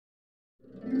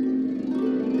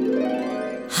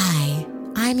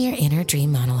I'm your inner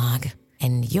dream monologue,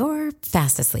 and you're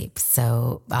fast asleep,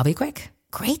 so I'll be quick.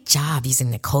 Great job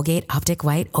using the Colgate Optic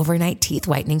White Overnight Teeth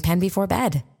Whitening Pen before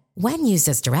bed. When used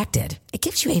as directed, it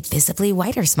gives you a visibly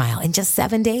whiter smile in just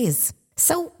 7 days.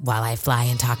 So while I fly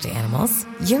and talk to animals,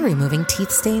 you're removing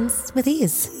teeth stains with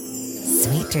ease.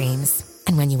 Sweet dreams.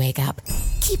 And when you wake up,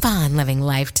 keep on living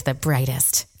life to the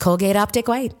brightest. Colgate Optic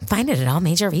White. Find it at all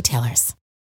major retailers.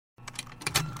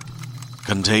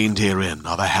 Contained herein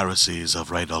are the heresies of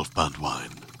Radolf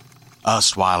Burntwine,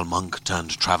 erstwhile monk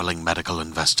turned traveling medical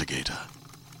investigator.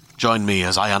 Join me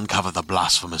as I uncover the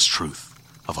blasphemous truth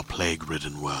of a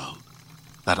plague-ridden world,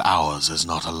 that ours is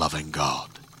not a loving God,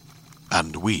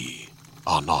 and we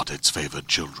are not its favored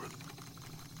children.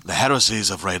 The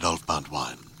heresies of Radolf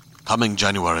Burntwine, coming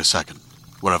January 2nd,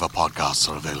 wherever podcasts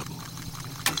are available.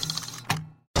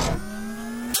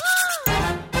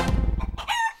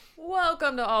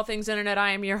 Welcome to All Things Internet.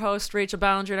 I am your host, Rachel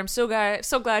Ballinger, and I'm so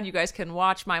glad you guys can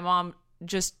watch my mom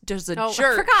just does a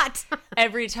jerk I forgot.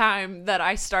 every time that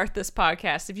I start this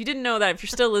podcast. If you didn't know that, if you're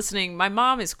still listening, my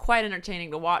mom is quite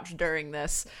entertaining to watch during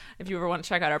this, if you ever want to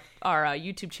check out our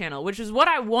YouTube channel, which is what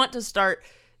I want to start.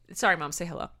 Sorry, Mom, say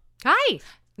hello. Hi.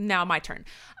 Now my turn.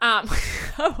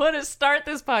 I want to start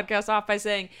this podcast off by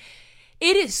saying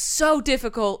it is so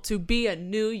difficult to be a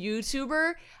new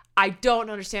YouTuber. I don't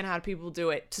understand how people do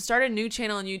it. To start a new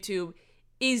channel on YouTube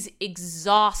is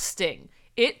exhausting.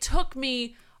 It took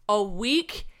me a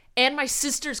week and my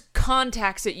sister's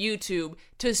contacts at YouTube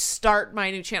to start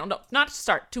my new channel. No, not to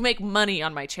start, to make money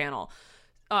on my channel,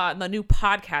 the new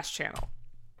podcast channel.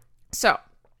 So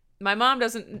my mom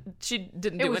she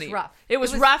didn't do any. Rough. It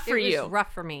was rough for you. It was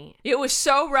rough for me. It was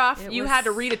so rough. You had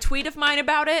to read a tweet of mine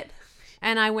about it.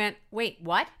 And I went, wait,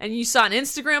 what? And you saw an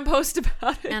Instagram post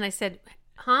about it. And I said,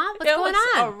 huh? What's going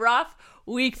on? It was a rough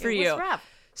week for you. It was rough.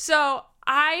 So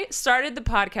I started the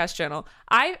podcast channel.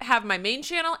 I have my main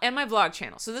channel and my vlog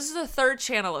channel. So this is the third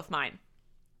channel of mine.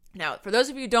 Now, for those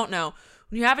of you who don't know,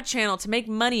 when you have a channel, to make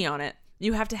money on it,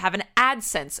 you have to have an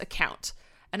AdSense account.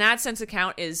 An AdSense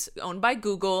account is owned by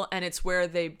Google, and it's where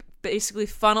they basically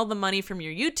funnel the money from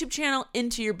your YouTube channel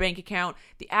into your bank account.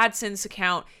 The AdSense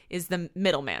account is the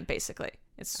middleman, basically.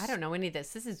 I don't know any of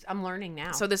this. I'm learning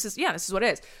now. So this is what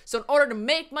it is. So in order to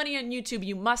make money on YouTube,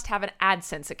 you must have an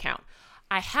AdSense account.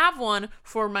 I have one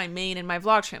for my main and my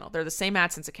vlog channel. They're the same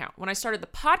AdSense account. When I started the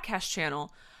podcast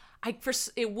channel,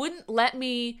 it wouldn't let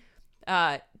me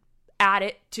add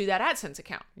it to that AdSense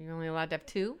account. You're only allowed to have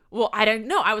two? Well, I don't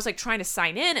know. I was like trying to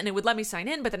sign in and it would let me sign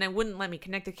in, but then it wouldn't let me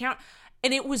connect the account.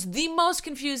 And it was the most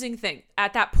confusing thing.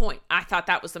 At that point, I thought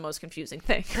that was the most confusing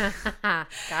thing.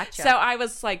 Gotcha. So I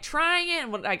was like trying it,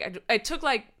 and it took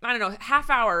like, I don't know,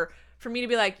 half hour for me to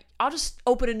be like, I'll just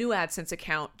open a new AdSense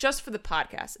account just for the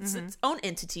podcast. It's its own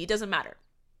entity. It doesn't matter.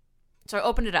 So I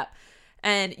opened it up.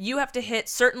 And you have to hit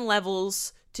certain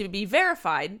levels to be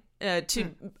verified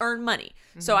to earn money.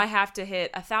 So I have to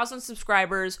hit 1,000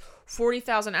 subscribers,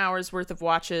 40,000 hours worth of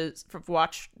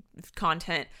watch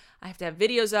content. I have to have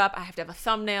videos up. I have to have a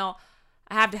thumbnail.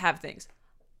 I have to have things.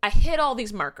 I hit all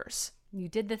these markers. You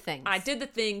did the things. I did the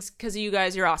things because of you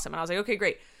guys. You're awesome. And I was like, okay,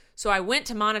 great. So I went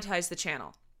to monetize the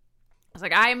channel. I was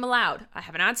like, I am allowed. I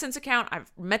have an AdSense account.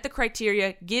 I've met the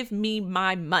criteria. Give me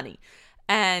my money.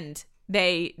 And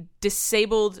they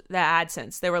disabled the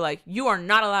AdSense. They were like, you are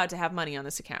not allowed to have money on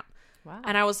this account. Wow.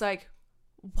 And I was like,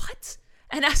 what?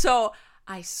 And so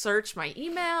I searched my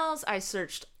emails. I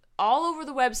searched all over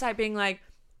the website being like,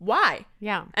 why?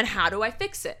 Yeah. And how do I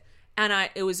fix it?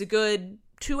 And it was a good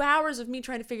 2 hours of me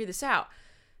trying to figure this out.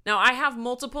 Now, I have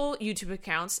multiple YouTube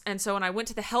accounts. And so when I went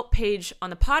to the help page on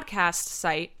the podcast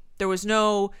site, there was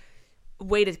no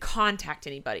way to contact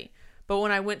anybody. But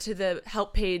when I went to the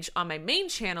help page on my main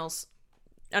channels,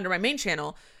 under my main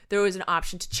channel, there was an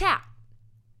option to chat.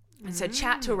 It said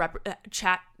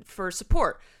chat for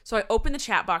support. So I opened the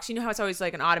chat box. You know how it's always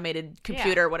like an automated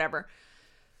computer or whatever.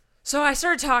 So I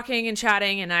started talking and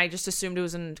chatting, and I just assumed it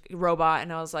was a robot.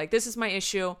 And I was like, this is my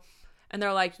issue. And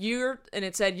they're like,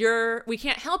 we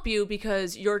can't help you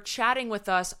because you're chatting with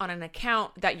us on an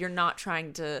account that you're not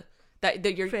trying to,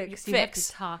 that you're fix. You have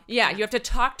to talk. Yeah, you have to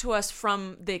talk to us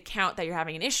from the account that you're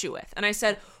having an issue with. And I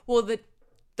said, well, the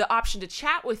option to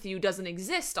chat with you doesn't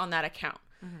exist on that account.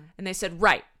 And they said,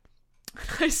 right.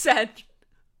 I said,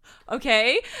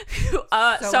 okay. So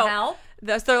help?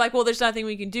 They're like, well, there's nothing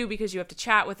we can do because you have to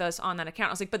chat with us on that account.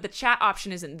 I was like, but the chat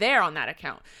option isn't there on that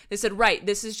account. They said, right,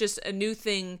 this is just a new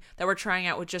thing that we're trying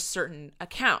out with just certain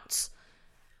accounts.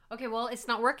 Okay, well, it's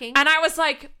not working. And I was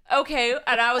like, okay.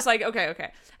 And I was like,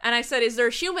 okay. And I said, is there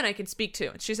a human I can speak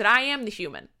to? And she said, I am the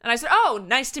human. And I said, oh,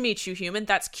 nice to meet you, human.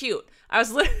 That's cute. I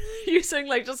was literally using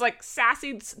just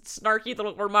sassy, snarky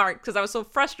little remarks because I was so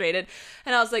frustrated.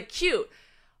 And I was like, cute.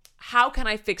 How can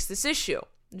I fix this issue?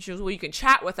 And she was, well, you can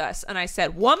chat with us. And I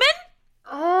said, woman,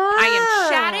 I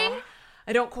am chatting.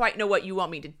 I don't quite know what you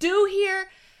want me to do here.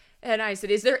 And I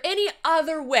said, is there any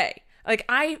other way?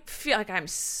 I feel like I'm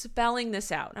spelling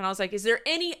this out. And I was like, is there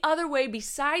any other way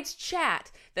besides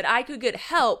chat that I could get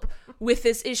help with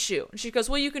this issue? And she goes,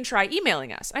 well, you can try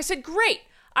emailing us. And I said, great.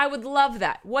 I would love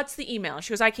that. What's the email? And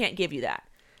she goes, I can't give you that.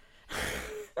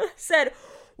 I said,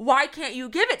 why can't you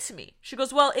give it to me? She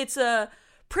goes, well, it's a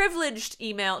privileged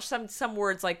email, some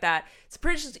words like that. It's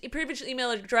a privileged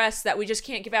email address that we just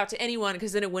can't give out to anyone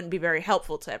because then it wouldn't be very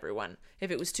helpful to everyone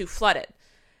if it was too flooded.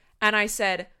 And I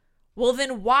said, well,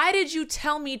 then why did you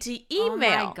tell me to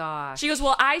email? Oh my gosh. She goes,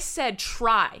 well, I said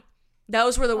try.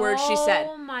 Those were the words she said.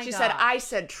 Oh my She gosh. said, I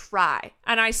said try.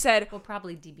 And I said, We'll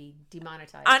probably be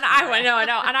demonetized. and I know.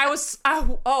 And I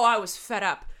was fed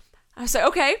up. I said,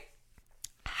 okay,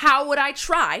 how would I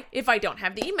try if I don't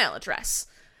have the email address?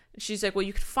 And she's like, well,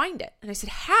 you could find it. And I said,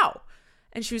 how?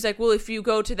 And she was like, well, if you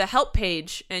go to the help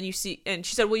page and you see, and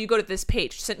she said, well, you go to this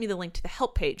page. She sent me the link to the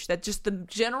help page. That's just the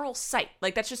general site.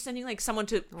 That's just sending someone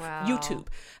to YouTube.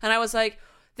 And I was like,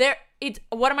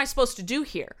 what am I supposed to do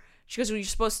here? She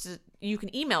goes, well, you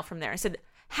can email from there. I said,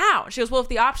 how? She goes, well, if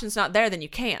the option's not there, then you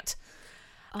can't.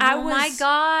 Oh my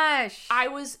gosh. I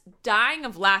was dying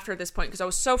of laughter at this point because I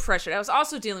was so frustrated. I was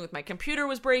also dealing with my computer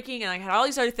was breaking and I had all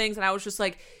these other things. And I was just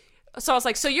like,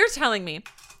 so you're telling me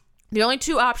the only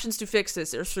two options to fix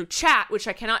this are through chat, which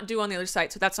I cannot do on the other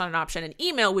site, so that's not an option, and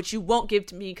email, which you won't give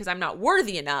to me because I'm not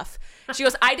worthy enough. She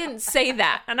goes, I didn't say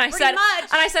that. And I said,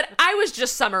 I was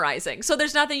just summarizing. So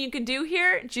there's nothing you can do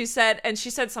here. And she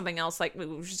said something else,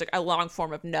 she's like a long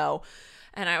form of no.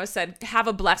 And I said, have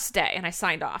a blessed day. And I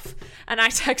signed off. And I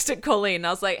texted Colleen. And I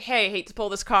was like, hey, hate to pull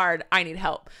this card. I need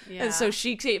help. Yeah. And so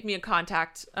she gave me her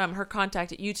contact at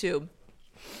YouTube.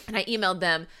 And I emailed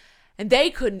them. And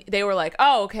they were like,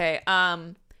 oh, okay.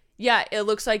 Yeah, it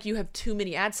looks like you have too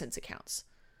many AdSense accounts.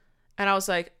 And I was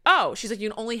like, oh, she's like, you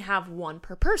can only have one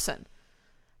per person.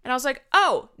 And I was like,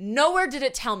 oh, nowhere did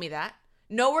it tell me that.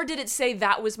 Nowhere did it say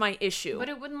that was my issue. But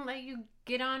it wouldn't let you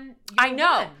get on your I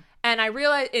know. one. And I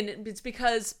realized, and it's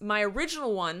because my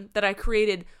original one that I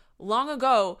created long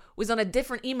ago was on a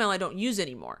different email I don't use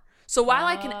anymore. So while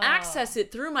I can access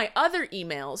it through my other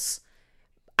emails,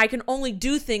 I can only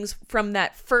do things from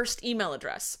that first email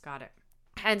address. Got it.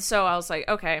 And so I was like,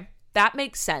 okay, that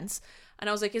makes sense. And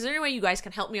I was like, is there any way you guys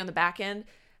can help me on the back end?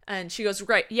 And she goes,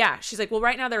 great. Yeah. She's like, well,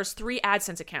 right now there's 3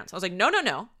 AdSense accounts. I was like,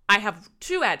 no. I have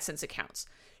 2 AdSense accounts.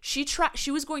 She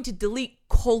was going to delete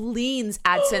Colleen's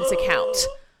AdSense account.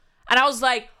 And I was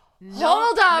like,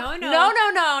 hold up. No.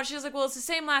 And she was like, well, it's the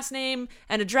same last name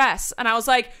and address. And I was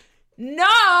like,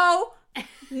 no.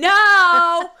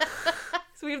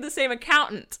 So we have the same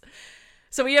accountant.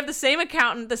 So we have the same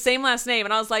accountant, the same last name.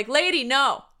 And I was like, lady,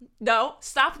 no,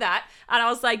 stop that. And I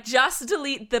was like, just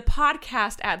delete the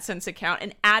podcast AdSense account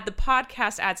and add the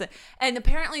podcast AdSense. And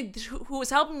apparently who was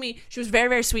helping me, she was very,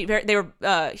 very sweet.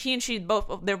 He and she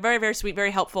both, they're very, very sweet,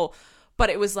 very helpful.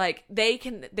 But it was like, they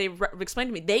explained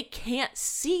to me, they can't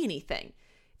see anything.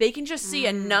 They can just see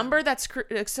a number that's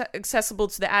accessible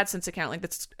to the AdSense account.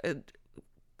 That's,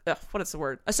 what is the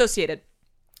word? Associated.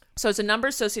 So it's a number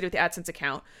associated with the AdSense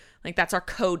account. That's our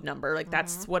code number.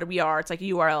 That's what we are. It's like a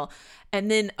URL.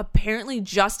 And then apparently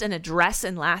just an address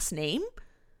and last name.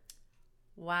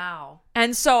 Wow.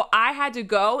 And so I had to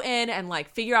go in and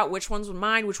figure out which ones were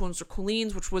mine, which ones were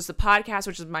Colleen's, which was the podcast,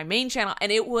 which is my main channel.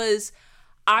 And it was,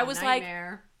 I was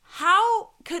nightmare. Like, how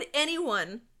could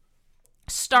anyone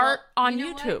start on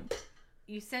YouTube? What?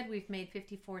 You said we've made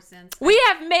 54 cents. We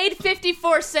have made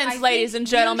 54 cents, ladies and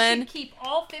gentlemen. You should keep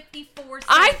all 54 cents.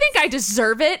 I think I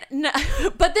deserve it. No.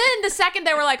 But then the second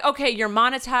they were like, okay, you're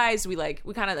monetized,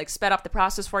 we kind of sped up the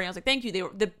process for you. I was like, thank you.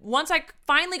 Once I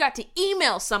finally got to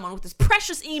email someone with this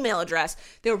precious email address,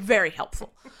 they were very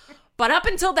helpful. But up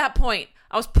until that point,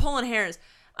 I was pulling hairs.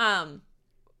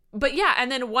 But yeah, and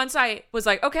then once I was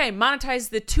like, okay, monetize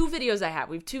the 2 videos I have.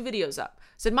 We have 2 videos up.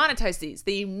 Said, monetize these.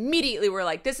 They immediately were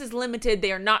like, this is limited.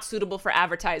 They are not suitable for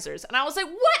advertisers. And I was like,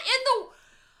 what in the...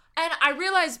 And I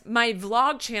realized my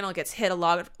vlog channel gets hit a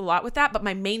lot with that, but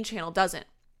my main channel doesn't.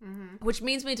 Mm-hmm. Which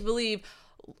means me to believe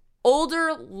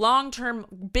older, long-term,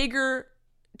 bigger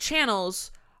channels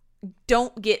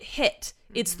don't get hit.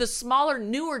 Mm-hmm. It's the smaller,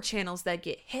 newer channels that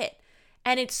get hit.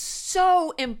 And it's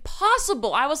so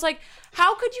impossible. I was like,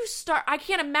 how could you start? I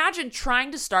can't imagine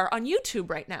trying to start on YouTube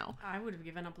right now. I would have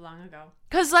given up long ago.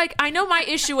 Because, like, I know my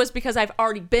issue was because I've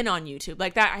already been on YouTube.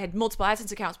 Like that, I had multiple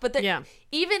AdSense accounts. But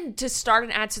even to start an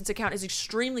AdSense account is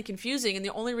extremely confusing. And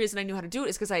the only reason I knew how to do it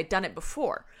is because I had done it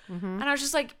before. And I was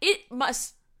just like, it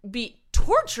must be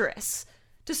torturous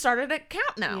to start an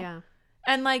account now. Yeah.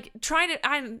 And, like,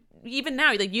 even now,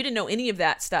 like, you didn't know any of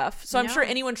that stuff. So I'm No. sure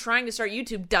anyone trying to start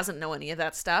YouTube doesn't know any of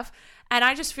that stuff. And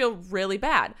I just feel really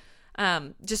bad.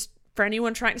 Just for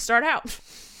anyone trying to start out.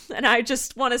 And I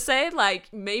just want to say,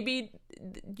 like, maybe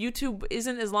YouTube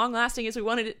isn't as long lasting as we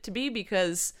wanted it to be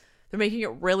because they're making it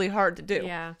really hard to do.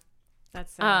 Yeah.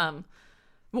 That's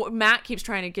Matt keeps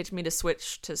trying to get me to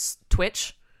switch to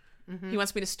Twitch. He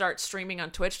wants me to start streaming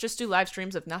on Twitch. Just do live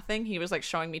streams of nothing. He was like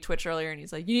showing me Twitch earlier and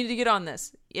he's like, you need to get on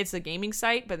this. It's a gaming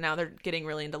site, but now they're getting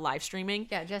really into live streaming.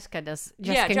 Yeah, Jessica does.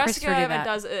 Jessica Evan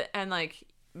does it. And like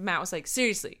Matt was like,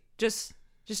 seriously, just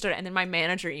start it. And then my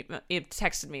manager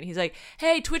texted me and he's like,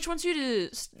 hey, Twitch wants you to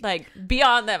like be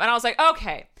on them. And I was like,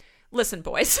 okay, listen,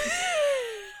 boys.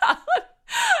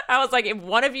 I was like, if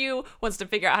one of you wants to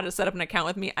figure out how to set up an account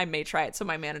with me, I may try it. So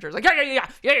my manager was like,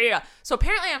 yeah. So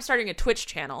apparently I'm starting a Twitch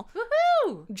channel.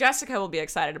 Woohoo! Jessica will be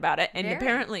excited about it. And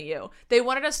apparently you. They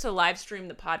wanted us to live stream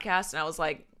the podcast. And I was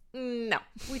like, no.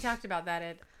 We talked about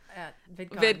that at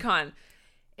VidCon. VidCon.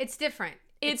 It's different.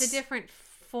 It's a different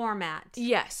format.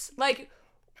 Yes. Like,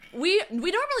 we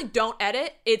normally don't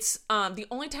edit. It's the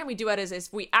only time we do edit is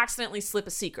if we accidentally slip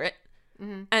a secret.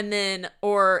 And then,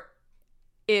 or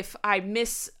if I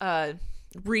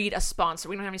read a sponsor.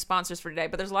 We don't have any sponsors for today,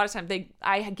 but there's a lot of times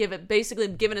I basically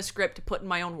given a script to put in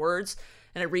my own words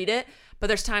and I read it, but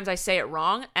there's times I say it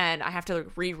wrong and I have to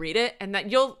reread it, and that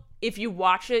if you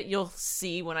watch it, you'll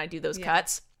see when I do those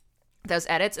cuts, those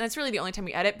edits, and it's really the only time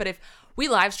we edit. But if we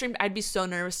live streamed, I'd be so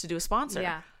nervous to do a sponsor.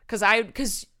 Yeah.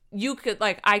 Because you could,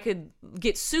 like, I could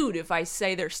get sued if I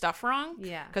say their stuff wrong.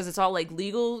 Yeah. Because it's all like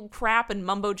legal crap and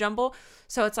mumbo jumbo.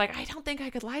 So it's like, I don't think I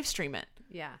could live stream it.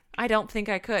 Yeah. I don't think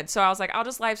I could. So I was like, I'll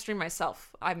just live stream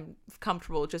myself. I'm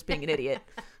comfortable with just being an idiot.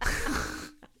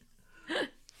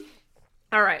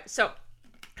 All right. So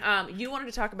you wanted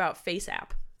to talk about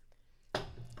FaceApp.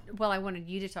 Well, I wanted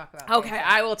you to talk about Okay, FaceApp.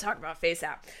 I will talk about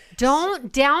FaceApp.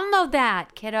 Don't download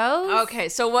that, kiddos. Okay,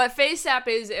 so what FaceApp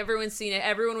is, everyone's seen it.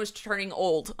 Everyone was turning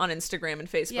old on Instagram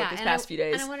and Facebook this past few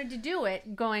days. And I wanted to do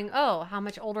it going, oh, how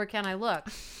much older can I look?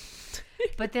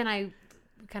 But then I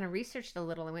kind of researched a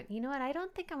little and went, you know what? I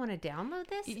don't think I want to download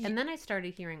this. And then I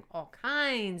started hearing all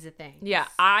kinds of things. Yeah,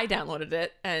 I downloaded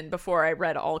it, and before I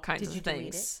read all kinds of Did you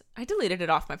delete things. I deleted it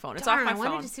off my phone. It's Darn, off my phone. I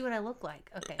wanted to see what I look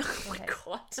like. Okay, go ahead.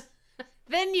 God.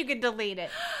 Then you can delete it.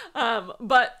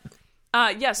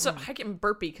 Yeah, so I get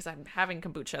burpy because I'm having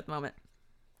kombucha at the moment.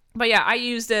 But yeah, I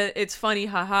used it. It's funny,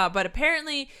 haha. But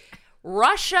apparently,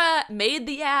 Russia made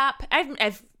the app.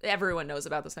 Everyone knows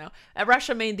about this now.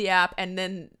 Russia made the app, and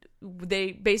then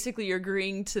they basically are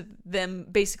agreeing to them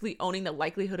basically owning the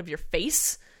likelihood of your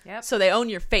face. Yep. So they own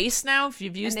your face now if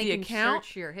you've used the account. And they can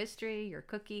search your history, your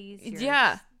cookies.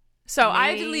 Yeah. So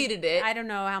I deleted it. I don't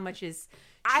know how much is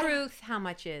truth, how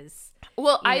much is...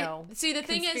 Well, see, the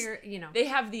thing is, you know, they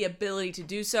have the ability to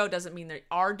do so. Doesn't mean they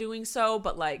are doing so,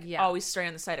 but like always stay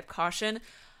on the side of caution.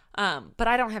 But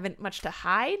I don't have much to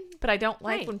hide, but I don't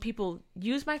like when people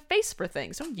use my face for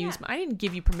things. Don't use I didn't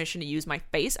give you permission to use my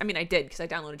face. I mean, I did because I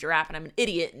downloaded your app and I'm an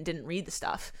idiot and didn't read the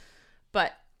stuff.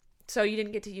 But so you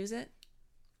didn't get to use it?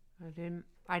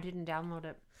 I didn't download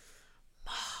it.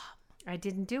 I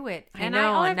didn't do it. I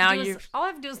know, and now you're... All I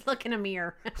have to do is look in a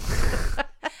mirror.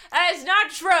 That is not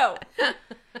true.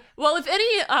 Well, if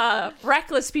any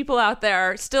reckless people out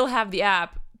there still have the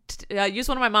app, use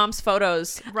one of my mom's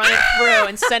photos, run it through,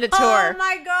 and send it to her. Oh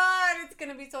my god, it's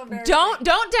gonna be so embarrassing. Don't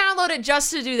download it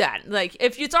just to do that. Like,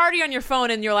 if it's already on your phone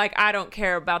and you're like, I don't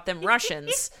care about them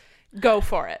Russians, go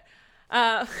for it.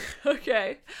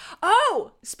 Okay.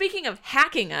 Oh, speaking of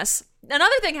hacking us,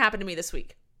 another thing happened to me this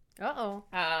week. Uh-oh.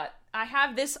 I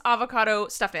have this avocado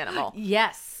stuffed animal.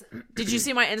 Yes. Did you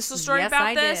see my Insta story Yes, about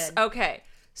I this? did. Okay.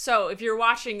 So if you're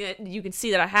watching it, you can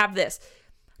see that I have this.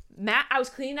 I was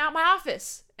cleaning out my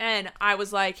office and I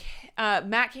was like,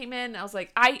 Matt came in. I was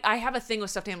like, I have a thing with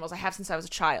stuffed animals. I have since I was a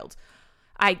child.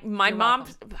 My mom,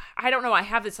 I don't know. I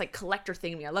have this like collector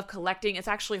thing in me. I love collecting. It's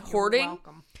actually hoarding. You're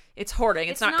welcome. It's hoarding.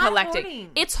 It's not collecting.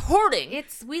 Hoarding. It's hoarding.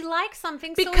 We like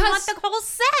something, because so we want the whole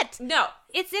set. No.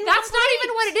 It's incomplete. That's not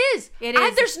even what it is. It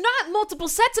is. There's not multiple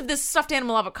sets of this stuffed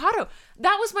animal avocado.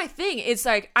 That was my thing. It's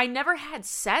like, I never had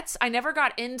sets. I never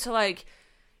got into like,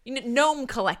 gnome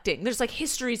collecting. There's like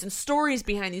histories and stories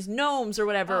behind these gnomes or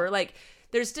whatever. Or like,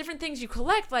 there's different things you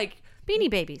collect. Like, Beanie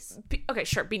Babies. Okay,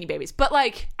 sure, Beanie Babies. But,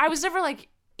 like, I was never, like,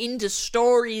 into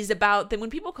stories about them. When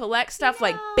people collect stuff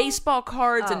like baseball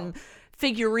cards and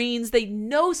figurines, they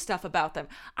know stuff about them.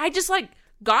 I just, like,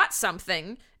 got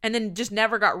something and then just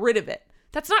never got rid of it.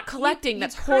 That's not collecting,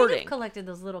 that's hoarding. Kind of collected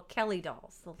those little Kelly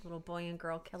dolls, the little boy and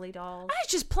girl Kelly dolls. I was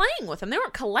just playing with them. They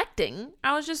weren't collecting.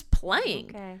 I was just playing.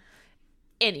 Okay.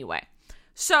 Anyway,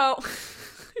 so...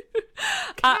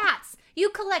 Hats. You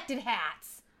collected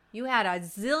hats. You had a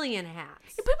zillion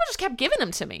hats. People just kept giving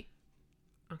them to me.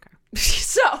 Okay.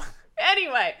 So,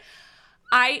 anyway,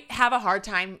 I have a hard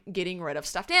time getting rid of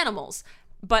stuffed animals,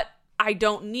 but I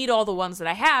don't need all the ones that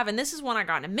I have. And this is one I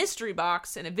got in a mystery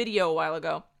box in a video a while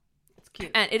ago. It's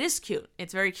cute. And it is cute.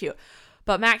 It's very cute.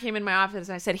 But Matt came in my office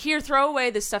and I said, here, throw away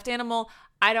this stuffed animal.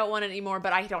 I don't want it anymore,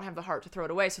 but I don't have the heart to throw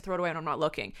it away, so throw it away when I'm not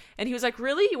looking. And he was like,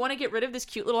 really? You want to get rid of this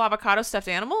cute little avocado stuffed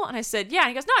animal? And I said, yeah. And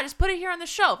he goes, no, just put it here on the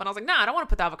shelf. And I was like, no, I don't want to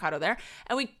put the avocado there.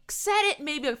 And we said it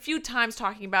maybe a few times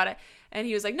talking about it. And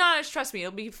he was like, no, just trust me.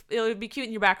 It'll be cute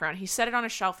in your background. He set it on a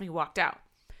shelf and he walked out.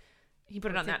 He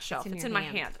put it on that shelf. It's in my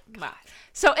hand.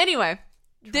 So anyway,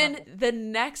 then the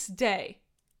next day,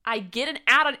 I get an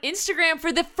ad on Instagram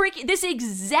for this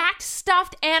exact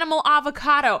stuffed animal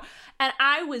avocado. And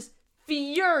I was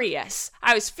furious.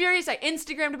 I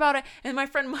Instagrammed about it. And my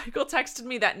friend Michael texted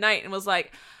me that night and was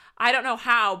like, I don't know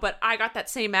how, but I got that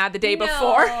same ad the day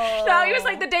before. No, he was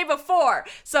like, the day before.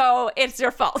 So it's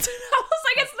your fault. I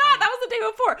was like, it's not. That was the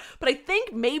day before. But I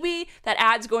think maybe that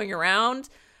ad's going around.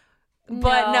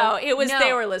 But no,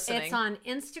 they were listening. It's on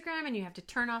Instagram and you have to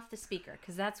turn off the speaker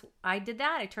because I did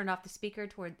that. I turned off the speaker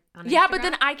on yeah, Instagram. but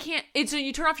then I can't. So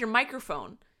you turn off your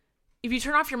microphone. If you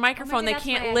turn off your microphone, they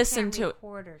can't listen to it.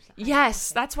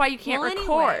 Yes, that's why you can't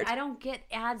record. Anyway, I don't get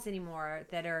ads anymore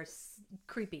that are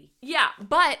creepy. Yeah,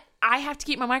 but I have to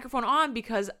keep my microphone on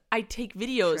because I take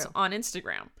videos on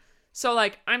Instagram. So,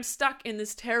 like, I'm stuck in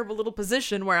this terrible little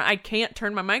position where I can't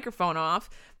turn my microphone off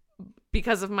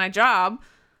because of my job.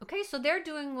 Okay, so they're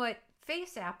doing what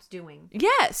Face App's doing.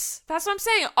 Yes, that's what I'm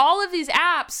saying. All of these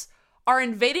apps are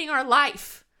invading our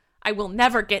life. I will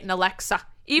never get an Alexa.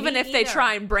 Even if they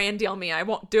try and brand deal me, I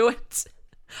won't do it.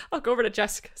 I'll go over to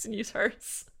Jessica's and use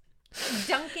hers.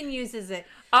 Duncan uses it.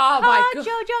 Oh my God.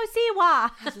 Jojo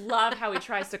Siwa. I love how he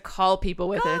tries to call people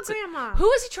with it. Grandma. Who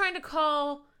was he trying to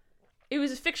call? It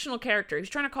was a fictional character. He was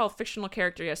trying to call a fictional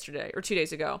character yesterday or 2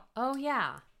 days ago. Oh,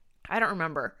 yeah. I don't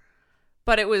remember.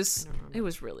 But it was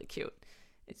really cute.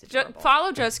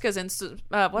 Follow Jessica's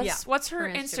what's her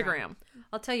Instagram?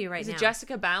 I'll tell you right now. Is it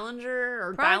Jessica Ballinger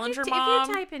or Ballinger Mom? If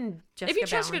you type in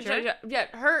Jessica Ballinger.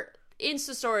 Her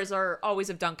Insta stories are always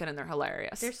of Duncan and they're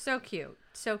hilarious. They're so cute.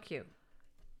 So cute.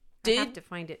 I have to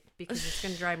find it because it's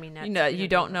going to drive me nuts. No, you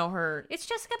don't know her. It's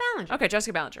Jessica Ballinger. Okay,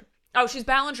 Jessica Ballinger. Oh, she's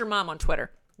Ballinger Mom on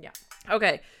Twitter. Yeah.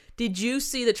 Okay. Did you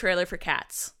see the trailer for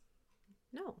Cats?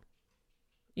 No.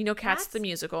 You know Cats the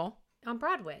musical? On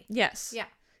Broadway. Yes. Yeah.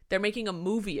 They're making a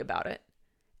movie about it.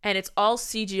 And it's all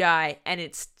CGI and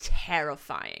it's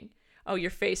terrifying. Oh, your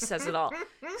face says it all.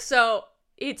 So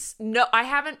I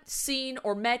haven't seen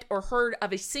or met or heard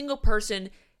of a single person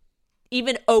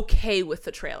even okay with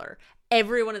the trailer.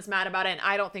 Everyone is mad about it and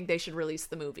I don't think they should release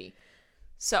the movie.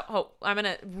 So, I'm going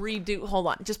to redo. Hold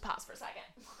on. Just pause for a second.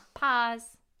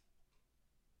 Pause.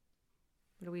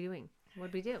 What are we doing?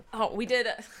 What did we do? Oh, we did.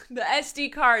 The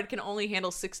SD card can only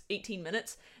handle 18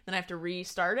 minutes. Then I have to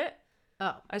restart it.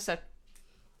 Oh. I said,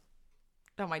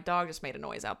 oh, my dog just made a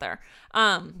noise out there.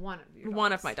 One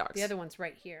of my dogs. The other one's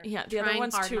right here. Yeah, the other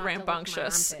one's too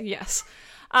rambunctious. Yes.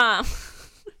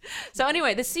 So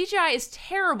anyway, the CGI is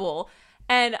terrible.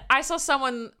 And I saw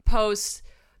someone post,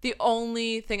 the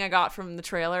only thing I got from the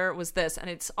trailer was this. And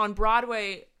it's on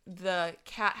Broadway, the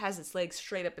cat has its legs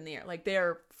straight up in the air. Like,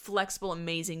 they're flexible,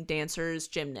 amazing dancers,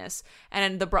 gymnasts.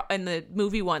 And in the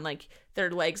movie one, like,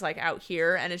 their legs like out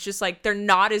here, and it's just like they're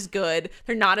not as good,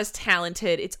 they're not as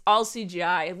talented. It's all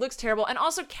CGI. It looks terrible. And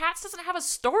also, Cats doesn't have a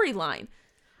storyline.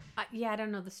 Yeah, I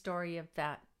don't know the story of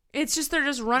that. It's just they're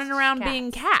just running around cats.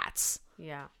 Being cats.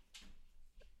 Yeah.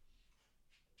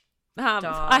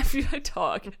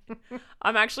 Dog.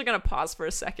 I'm actually gonna pause for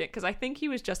a second because I think he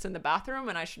was just in the bathroom,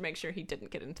 and I should make sure he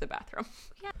didn't get into the bathroom.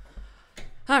 Yeah.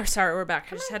 Oh, sorry, we're back.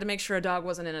 I just had to make sure a dog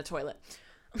wasn't in a toilet.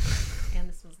 And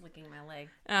this was licking my leg.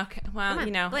 Okay, well,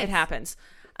 it happens.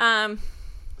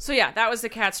 So yeah, that was the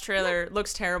Cats trailer.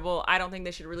 Looks terrible. I don't think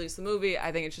they should release the movie.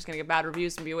 I think it's just gonna get bad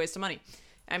reviews and be a waste of money.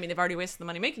 I mean, they've already wasted the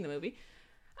money making the movie.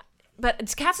 But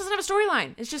Cats doesn't have a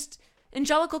storyline. It's just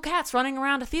Angelical cats running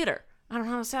around a theater. I don't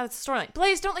know how to say that's the storyline.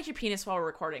 Blaze, don't lick your penis while we're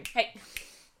recording. Hey.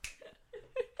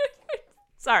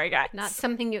 Sorry, guys. Not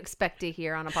something you expect to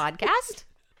hear on a podcast.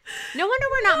 No wonder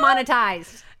we're not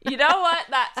monetized. You know what?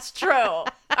 That's true.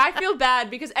 I feel bad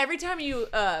because every time you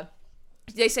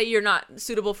they say you're not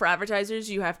suitable for advertisers,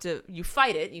 you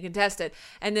fight it, you can test it,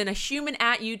 and then a human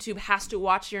at YouTube has to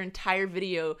watch your entire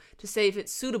video to say if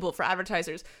it's suitable for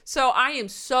advertisers. So I am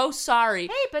so sorry.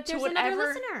 Hey, but there's another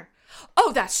listener.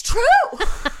 Oh, that's true.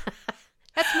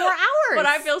 That's more hours. But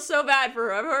I feel so bad for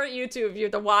whoever at YouTube, if you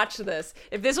have to watch this.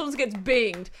 If this one gets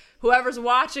binged, whoever's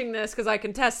watching this, because I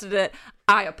contested it,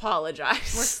 I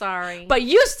apologize. We're sorry. But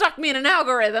you stuck me in an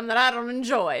algorithm that I don't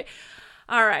enjoy.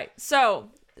 All right, so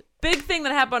big thing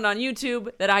that happened on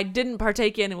YouTube that I didn't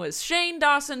partake in was Shane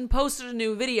Dawson posted a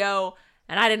new video,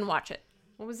 and I didn't watch it.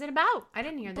 What was it about? I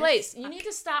didn't hear this. Blaze, you need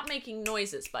to stop making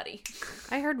noises, buddy.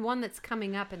 I heard one that's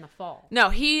coming up in the fall. No,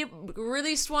 he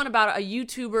released one about a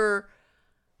YouTuber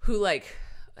who, like,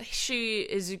 I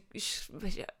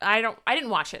didn't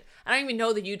watch it. I don't even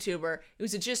know the YouTuber. It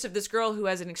was a gist of this girl who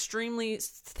has an extremely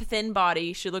thin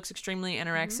body. She looks extremely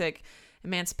anorexic,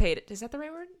 emancipated. Is that the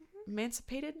right word?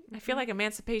 Emancipated? I feel like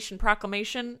Emancipation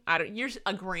Proclamation. You're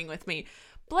agreeing with me.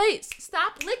 Blaze,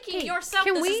 stop licking yourself.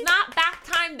 This is not back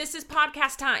time. This is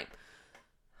podcast time.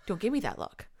 Don't give me that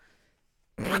look.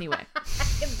 Anyway.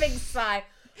 Big sigh.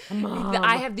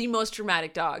 I have the most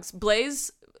dramatic dogs.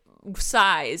 Blaze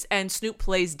sighs and Snoop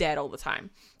plays dead all the time.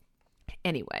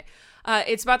 Anyway,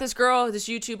 it's about this girl, this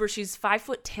YouTuber. She's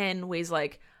 5'10", weighs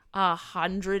like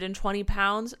 120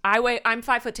 pounds. I'm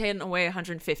 5'10" and weigh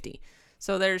 150.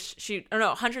 So she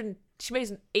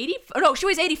weighs 80. No, she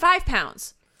weighs 85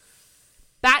 pounds.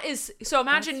 That is, so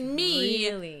imagine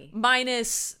me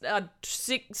minus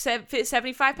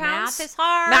 75 pounds. Math is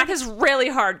hard. Math is really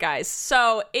hard, guys.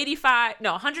 So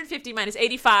 150 minus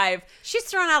 85. She's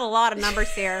throwing out a lot of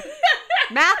numbers here.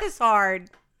 Math is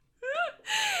hard.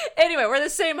 Anyway, we're the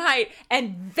same height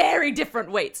and very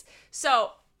different weights.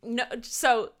 So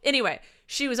anyway,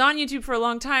 she was on YouTube for a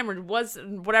long time, or was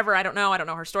whatever. I don't know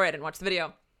her story. I didn't watch the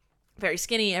video. Very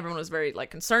skinny. Everyone was very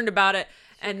concerned about it.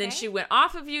 And then she went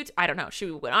off of YouTube. I don't know.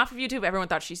 She went off of YouTube. Everyone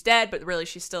thought she's dead, but really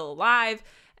she's still alive.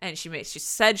 And she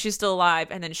said she's still alive.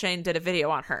 And then Shane did a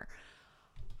video on her.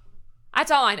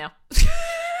 That's all I know.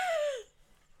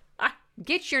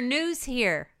 Get your news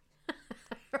here.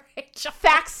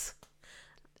 Facts.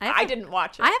 I didn't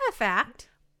watch it. I have a fact.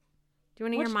 Do you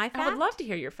want to hear my fact? I would love to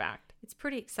hear your fact. It's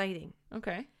pretty exciting.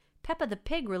 Okay. Peppa the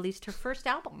Pig released her first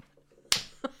album.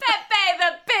 Pepe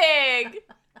the Pig.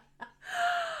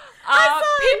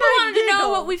 People wanted to know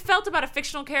what we felt about a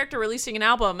fictional character releasing an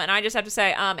album, and I just have to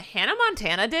say, Hannah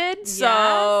Montana did.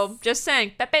 So, just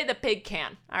saying, Pepe the Pig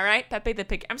can. All right, Pepe the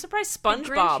Pig. I'm surprised SpongeBob.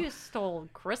 The Grinch Who Stole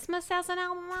Christmas has an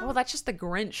album. Well, that's just the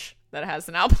Grinch that has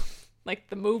an album, like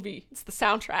the movie. It's the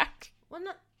soundtrack. Well,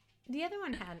 no, the other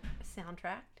one had a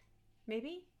soundtrack.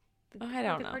 Maybe. I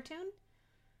don't know. The cartoon.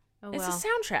 Oh, it's well. a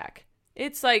soundtrack.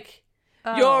 It's like.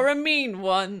 Oh. You're a mean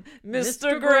one,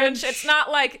 Mr. Grinch. It's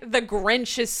not like the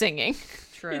Grinch is singing.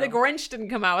 True. The Grinch didn't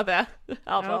come out with that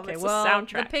album. Okay, it's well, a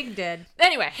soundtrack. The pig did.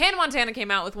 Anyway, Hannah Montana came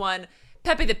out with one.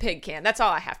 Pepe the Pig can. That's all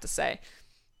I have to say.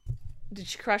 Did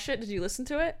she crush it? Did you listen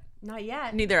to it? Not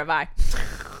yet. Neither have I.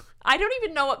 I don't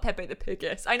even know what Pepe the Pig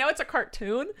is. I know it's a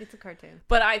cartoon. It's a cartoon.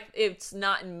 But it's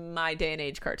not in my day and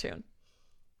age cartoon.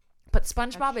 But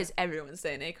SpongeBob is everyone's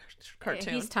day and age cartoon.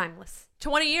 Yeah, he's timeless.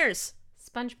 20 years.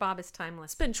 SpongeBob is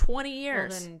timeless. It's been 20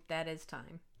 years. Well, then that is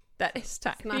time. That is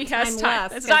time. It's not He has timeless.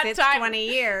 time. It's not it's time. 20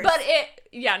 years. But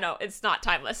it's not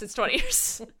timeless. It's 20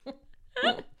 years.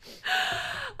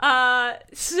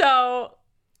 So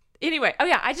anyway,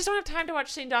 I just don't have time to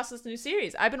watch Shane Dawson's new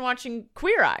series. I've been watching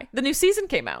Queer Eye. The new season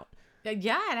came out.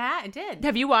 Yeah, it did.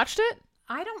 Have you watched it?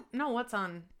 I don't know what's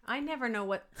on. I never know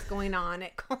what's going on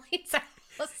at Colleen's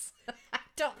house. I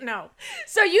don't know.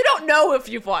 So you don't know if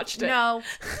you've watched it? No,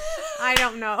 I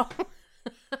don't know.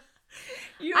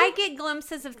 I get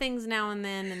glimpses of things now and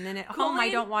then at home I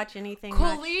don't watch anything.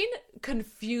 Colleen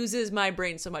confuses my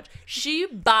brain so much. She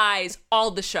buys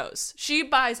all the shows. She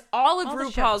buys all of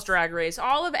RuPaul's Drag Race,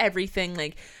 all of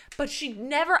everything, but she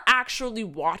never actually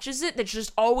watches it. That's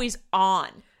just always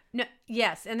on. No,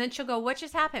 yes, and then she'll go, what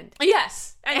just happened?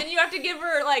 Yes, and then you have to give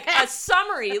her a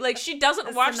summary. She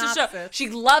doesn't watch the show. She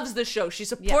loves the show. She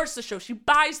supports the show. She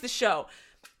buys the show,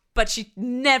 but she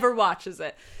never watches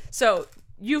it. So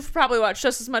you've probably watched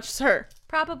just as much as her.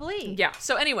 Probably. Yeah.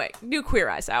 So anyway, new Queer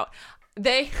Eye's out.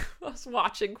 I was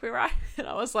watching Queer Eye, and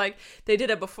I was like, they did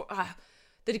it before.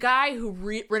 The guy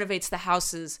who renovates the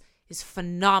houses is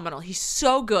phenomenal. He's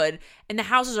so good, and the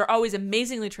houses are always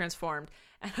amazingly transformed.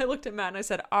 And I looked at Matt and I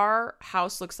said, our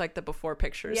house looks like the before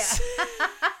pictures. Yeah. And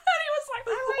he was like,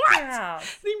 what?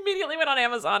 He immediately went on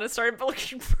Amazon and started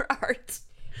looking for art.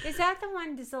 Is that the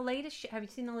one? Have you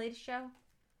seen the latest show?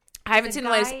 I haven't The seen the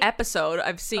latest guy- episode.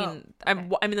 I've seen. Oh, okay.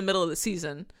 I'm in the middle of the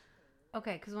season.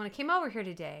 Okay, because when I came over here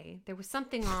today, there was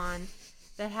something on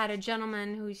that had a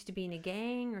gentleman who used to be in a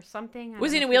gang or something. I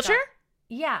Was don't he in a know if wheelchair?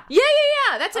 Yeah.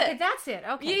 Yeah. That's Okay, it. that's it.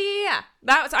 Okay. Yeah.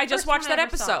 That was. I just First watched one I that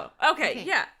ever saw. episode. Okay. Okay.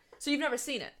 Yeah. So you've never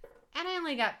seen it. And I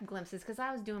only got glimpses because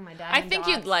I was doing my dad. I think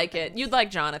you'd like it. You'd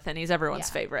like Jonathan. He's everyone's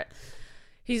Yeah. favorite.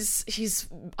 He's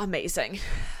amazing.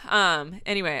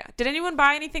 Anyway, did anyone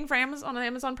buy anything for Amazon on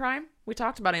Amazon Prime? We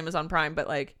talked about Amazon Prime, but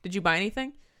like, did you buy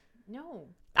anything? No.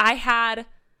 I had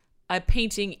a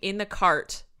painting in the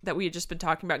cart that we had just been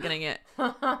talking about getting it.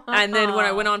 And then when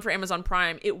I went on for Amazon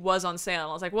Prime, it was on sale.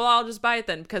 I was like, well, I'll just buy it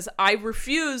then, because I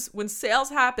refuse, when sales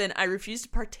happen, I refuse to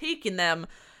partake in them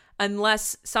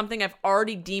unless something I've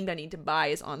already deemed I need to buy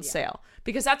is on sale.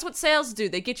 Because that's what sales do.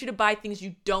 They get you to buy things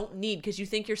you don't need because you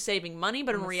think you're saving money,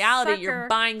 but in reality, you're sucker.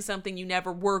 buying something you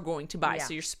never were going to buy, Yeah.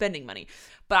 so you're spending money.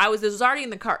 But this was already in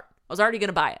the cart. I was already going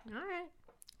to buy it. All right.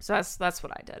 So that's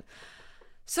what I did.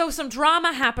 So some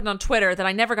drama happened on Twitter that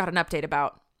I never got an update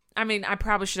about. I mean, I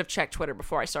probably should have checked Twitter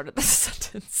before I started this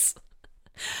sentence.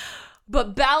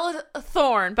 But Bella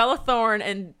Thorne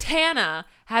and Tana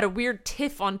had a weird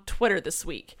tiff on Twitter this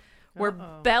week where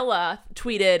Bella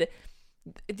tweeted,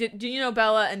 do you know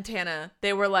Bella and Tana?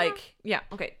 They were like,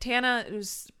 okay. Tana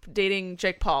was dating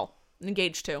Jake Paul,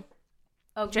 engaged to.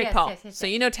 Oh, Jake yes, Paul. yes, So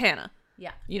you know Tana.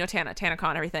 Yeah. You know Tana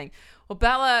Khan, everything. Well,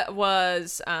 Bella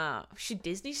was she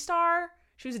Disney star?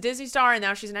 She was a Disney star, and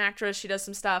now she's an actress. She does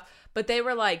some stuff. But they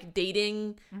were like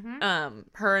dating.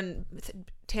 Her and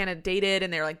Tana dated,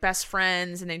 and they were like best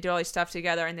friends, and they do all this stuff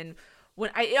together. And then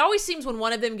it always seems when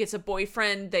one of them gets a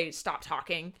boyfriend, they stop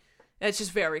talking. It's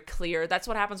just very clear. That's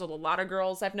what happens with a lot of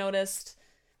girls, I've noticed.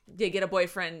 They get a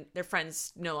boyfriend, their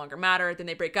friends no longer matter. Then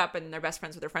they break up, and they're best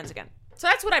friends with their friends again. So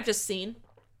that's what I've just seen.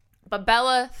 But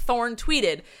Bella Thorne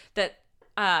tweeted that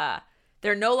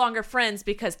they're no longer friends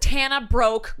because Tana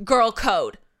broke girl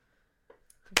code.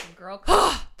 Girl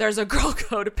code. There's a girl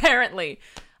code, apparently.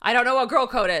 I don't know what girl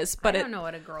code is, but I don't know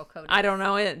what a girl code is. I don't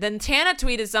know it. Then Tana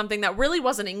tweeted something that really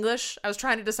wasn't English. I was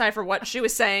trying to decipher what she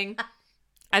was saying.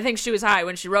 I think she was high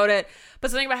when she wrote it.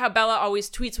 But something about how Bella always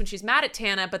tweets when she's mad at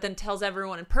Tana, but then tells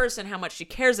everyone in person how much she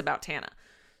cares about Tana.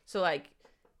 So, like,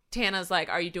 Tana's like,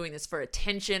 are you doing this for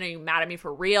attention? Are you mad at me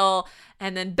for real?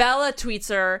 And then Bella tweets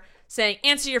her saying,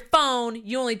 answer your phone.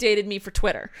 You only dated me for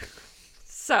Twitter.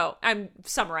 So I'm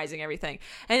summarizing everything.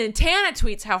 And then Tana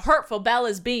tweets how hurtful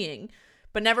Bella's being,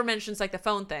 but never mentions like the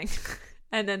phone thing.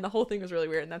 And then the whole thing was really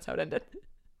weird, and that's how it ended.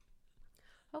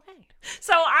 Okay.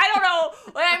 So I don't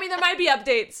know. I mean, there might be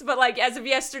updates, but like as of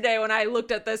yesterday when I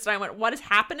looked at this and I went, what is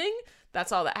happening?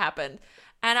 That's all that happened.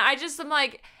 And I'm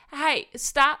like, hey,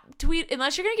 stop tweet.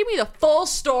 Unless you're going to give me the full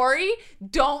story,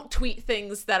 don't tweet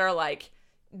things that are like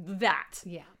that.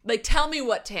 Yeah. Like, tell me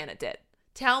what Tana did.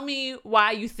 Tell me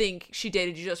why you think she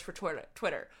dated you just for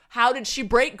Twitter. How did she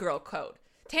break girl code?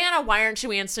 Tana, why aren't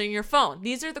you answering your phone?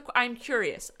 I'm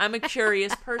curious. I'm a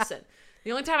curious person.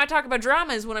 The only time I talk about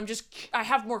drama is when I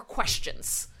have more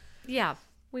questions. Yeah.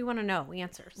 We want to know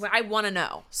answers. Well, I want to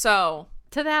know. So.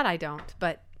 To that, I don't,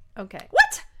 but okay.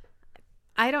 What?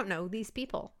 I don't know these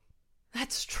people.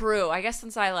 That's true. I guess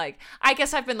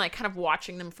I've been like kind of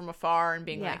watching them from afar and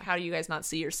being like, how do you guys not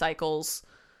see your cycles?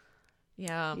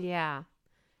 Yeah. Yeah.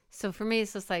 So for me,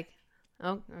 it's just like,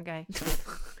 oh, okay.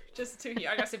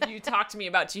 I guess if you talked to me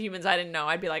about two humans I didn't know,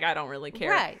 I'd be like, I don't really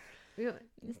care. Right.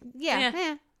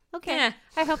 Yeah. Okay. Yeah.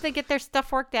 I hope they get their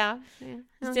stuff worked out. Yeah.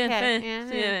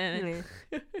 Okay.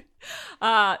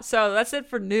 So that's it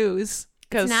for news.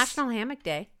 It's National Hammock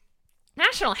Day.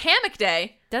 National Hammock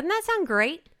Day? Doesn't that sound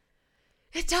great?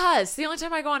 It does. The only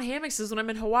time I go on hammocks is when I'm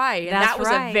in Hawaii. And That's that was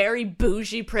right. a very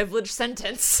bougie, privileged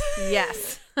sentence.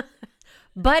 Yes.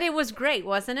 But it was great,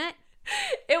 wasn't it?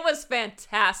 It was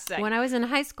fantastic. When I was in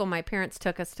high school, my parents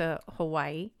took us to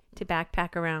Hawaii to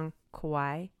backpack around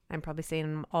Kauai. I'm probably saying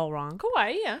them all wrong.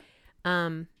 Kauai, yeah.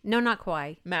 No, not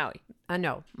Kauai. Maui.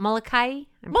 No, Molokai.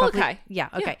 Molokai. Yeah,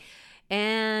 okay. Yeah.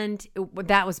 And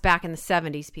that was back in the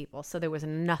 70s, people. So there was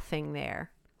nothing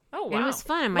there. Oh, wow. And it was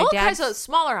fun. And Molokai's a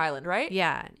smaller island, right?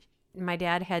 Yeah. My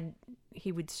dad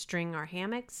he would string our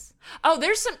hammocks. Oh,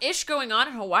 there's some ish going on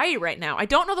in Hawaii right now. I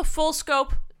don't know the full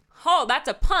scope. Oh, that's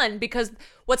a pun, because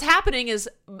what's happening is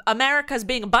America's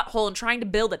being a butthole and trying to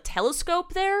build a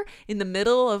telescope there in the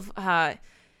middle of, I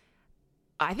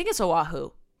think it's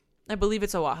Oahu. I believe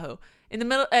it's Oahu. In the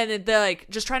middle, and they're like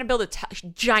just trying to build a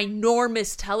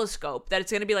ginormous telescope that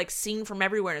it's going to be like seen from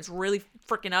everywhere, and it's really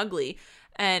freaking ugly.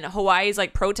 And Hawaii's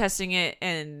like protesting it,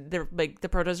 and they're like the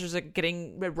protesters are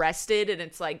getting arrested, and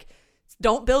it's like,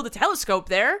 don't build a telescope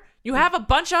there. You have a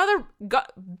bunch of other build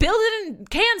it in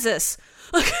Kansas.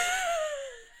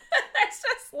 There's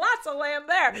just lots of land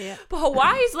there. Yeah. But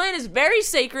Hawaii's land is very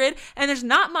sacred, and there's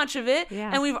not much of it.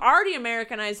 Yeah. And we've already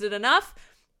Americanized it enough.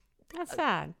 That's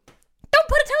sad. Don't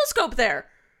put a telescope there.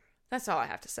 That's all I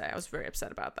have to say. I was very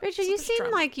upset about that. Rachel, So you this seem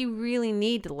drama. like you really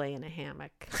need to lay in a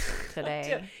hammock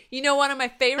today. You know, one of my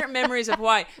favorite memories of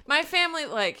Hawaii. My family,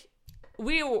 like,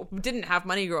 we didn't have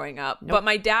money growing up, but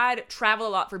my dad traveled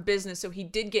a lot for business, so he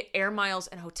did get air miles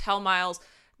and hotel miles,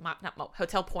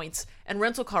 hotel points and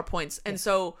rental car points, and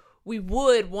so we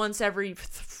would once every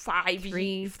 5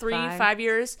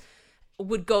 years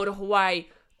would go to Hawaii.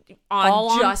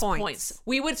 On just points.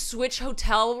 We would switch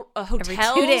hotels 2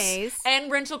 days and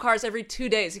rental cars every 2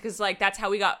 days because like that's how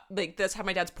we got that's how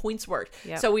my dad's points worked.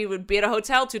 Yep. So we would be at a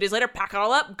hotel 2 days later, pack it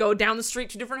all up, go down the street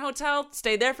to a different hotel,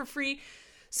 stay there for free.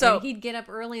 So and he'd get up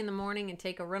early in the morning and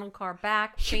take a rental car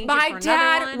back. Change my it for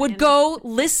dad another one, would and- go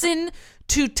listen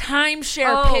to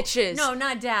timeshare pitches. No,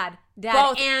 not Dad. Dad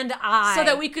Both. and I. So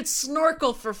that we could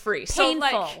snorkel for free. Painful. So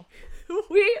like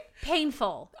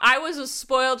Painful. I was a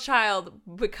spoiled child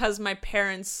because my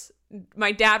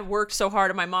dad worked so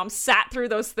hard and my mom sat through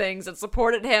those things and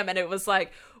supported him. And it was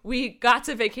like, we got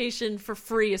to vacation for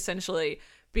free essentially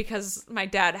because my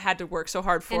dad had to work so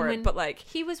hard for it. But like,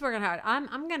 he was working hard. I'm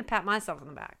going to pat myself on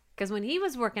the back because when he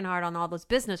was working hard on all those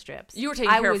business trips, you were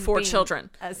taking care of 4 children.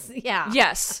 Yeah.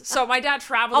 Yes. So my dad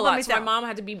traveled All a by lot. So my myself. mom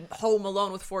had to be home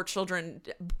alone with 4 children,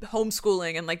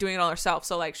 homeschooling and like doing it all herself.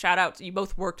 So like, shout out. You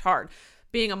both worked hard.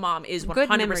 Being a mom is 100% Good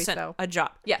memories, though. a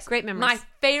job. Yes. Great memories. My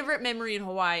favorite memory in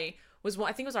Hawaii was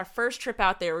I think it was our first trip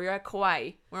out there. We were at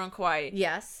Kauai. We're on Kauai.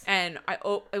 Yes. And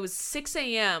it was 6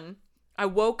 a.m. I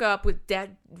woke up with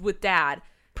dad.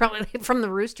 Probably from the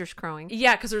roosters crowing.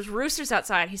 Yeah, because there's roosters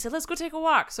outside. He said, "Let's go take a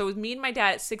walk." So it was me and my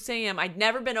dad at 6 a.m. I've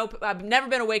never been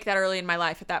awake that early in my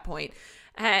life at that point.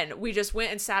 And we just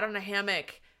went and sat on a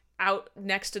hammock out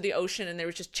next to the ocean, and there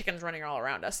was just chickens running all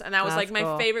around us. And that was That's like my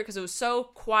cool. favorite because it was so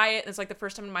quiet. And it's like the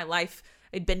first time in my life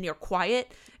I'd been near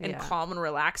quiet and Yeah. calm and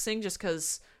relaxing just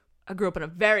because I grew up in a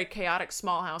very chaotic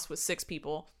small house with 6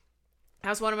 people. That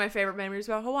was one of my favorite memories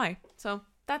about Hawaii. So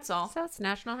that's all. So it's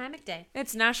National Hammock Day.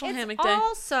 It's National It's Hammock Day.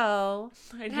 also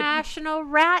I didn't- National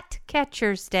Rat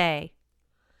Catchers Day.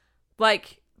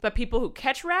 Like the people who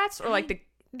catch rats or like the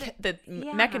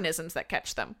yeah. mechanisms that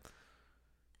catch them?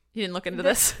 You didn't look into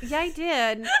this? Yeah, I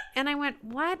did. And I went,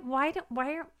 what? What?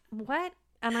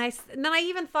 And then I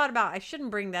even thought about, I shouldn't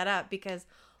bring that up because,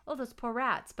 those poor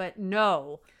rats. But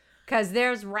no, because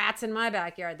there's rats in my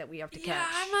backyard that we have to catch. Yeah,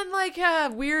 I'm in like a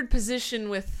weird position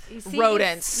with See,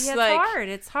 rodents. It's like, hard.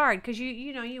 It's hard because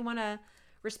you want to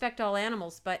respect all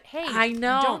animals. But hey, I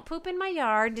know. don't poop in my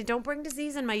yard. Don't bring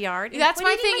disease in my yard. and That's quit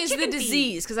my eating thing is the chicken feed.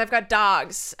 disease because I've got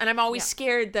dogs and I'm always Yeah.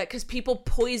 scared that because people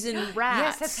poison rats.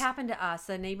 Yes, that's happened to us.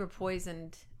 A neighbor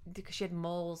poisoned because she had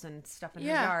moles and stuff in her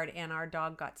Yeah. yard, and our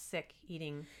dog got sick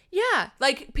eating. Yeah,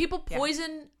 like people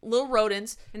poison little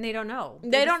rodents. And they don't know.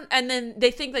 They don't, and then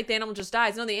they think like the animal just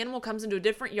dies. No, the animal comes into a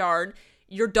different yard.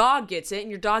 Your dog gets it, and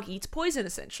your dog eats poison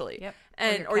essentially. Yep.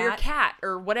 And Or your your cat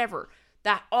or whatever.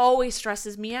 That always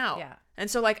stresses me out. Yeah. And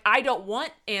so like I don't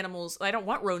want animals. I don't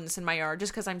want rodents in my yard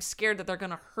just because I'm scared that they're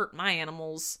gonna hurt my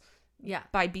animals Yeah.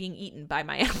 by being eaten by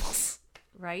my animals.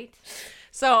 Right.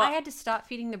 So I had to stop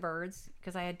feeding the birds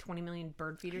because I had 20 million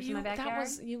bird feeders in my backyard.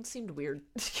 you seemed weird.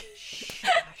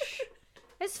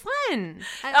 It's fun.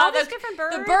 All these different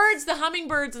birds. The birds, the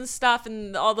hummingbirds and stuff,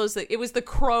 and all those. It was the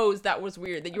crows that was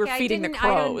weird. That you were feeding the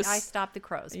crows. I stopped the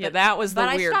crows. Yeah, that was the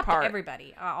but weird I stopped part.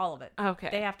 everybody, all of it. Okay.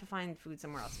 They have to find food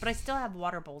somewhere else. But I still have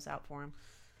water bowls out for them.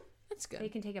 That's good. They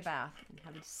can take a bath and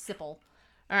have a sipple.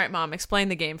 All right, Mom, explain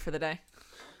the game for the day.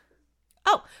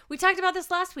 Oh, we talked about this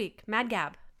last week. Mad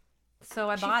Gab. So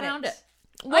I She bought found it.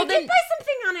 Well, I then, did buy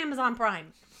something on Amazon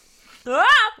Prime. ah!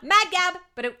 Mad Gab,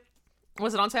 but it.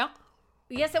 Was it on sale?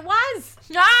 Yes, it was.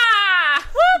 Ah!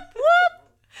 Whoop whoop.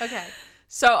 Okay.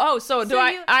 So So I'm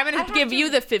going I to have give to- you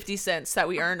the 50 cents that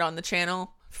we earned on the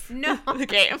channel No. for the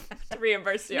game to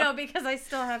reimburse you. No, because I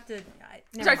still have to.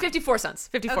 Never Sorry, mind. 54 cents.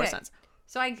 54 Okay. cents.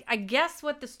 So I guess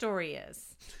what the story is.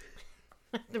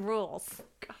 The rules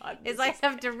God, is I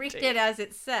have to read it as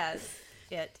it says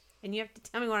it, and you have to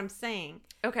tell me what I'm saying.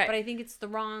 Okay. But I think it's the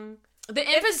wrong. The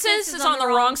emphasis is on the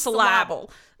wrong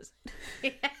syllable.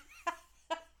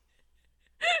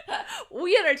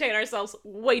 We entertain ourselves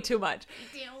way too much.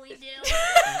 We do.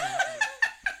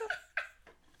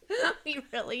 We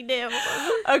really do.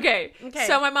 Okay. Okay.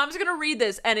 So my mom's going to read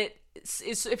this, and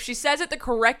if she says it the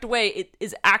correct way, it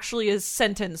is actually a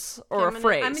sentence or a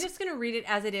phrase. I'm just gonna read it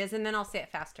as it is, and then I'll say it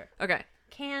faster. Okay.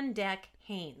 Candec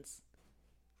Haynes.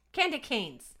 Candec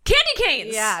Haynes. Candy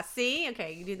canes. Yeah. See.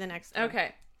 Okay. You do the next one.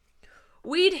 Okay.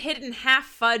 We'd hidden half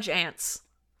fudge ants.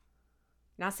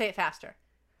 Now say it faster.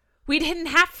 We didn't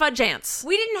have fudge ants.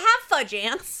 We didn't have fudge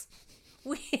ants.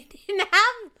 We didn't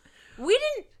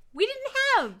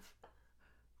have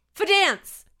fudge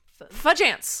ants. Fudge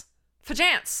ants. Fudge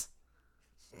ants.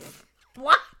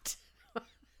 What?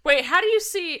 Wait, how do you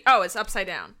see? Oh, it's upside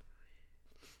down.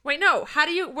 Wait, no. How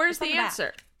do you? Where's It's on the the back.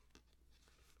 answer?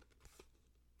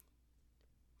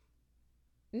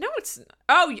 No, it's.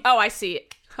 Oh, I see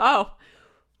it. Oh.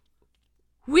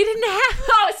 We didn't have.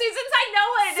 Oh, see, since I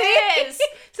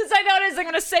know what it is, I'm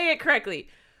going to say it correctly.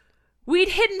 We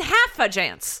didn't have fudge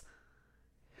ants.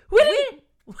 We didn't.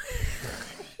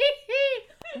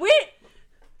 We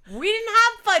didn't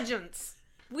have fudge ants.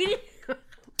 We didn't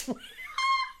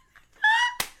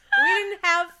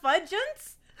have fudge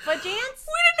ants? Fudge ants?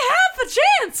 We didn't have a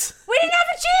chance. We didn't have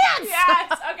a chance.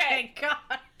 Yes. Okay. God.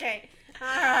 Okay. All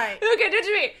right. Okay, did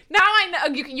you read? Now I know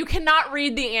you cannot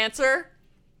read the answer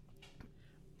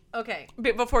Okay.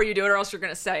 before you do it, or else you're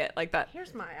gonna say it like that.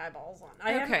 Here's my eyeballs on.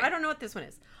 Okay. I don't know what this one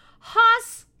is.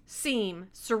 Has seem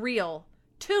surreal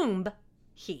tomb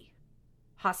he.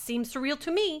 Has seem surreal to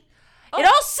me. It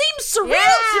all seems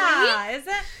surreal to me. Is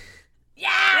it?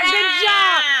 Yeah. Good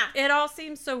job. It all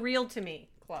seems so real to me.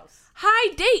 Close.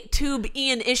 Hi, date tube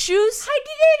Ian issues. I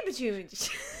did it.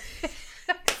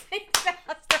 Say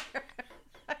faster.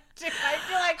 I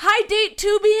feel like Hi, date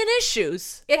tube Ian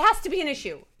issues. it has to be an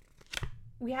issue.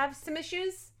 We have some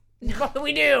issues. What do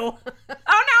we do? Oh no,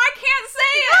 I can't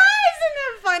say it. Isn't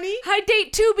that funny? Hi,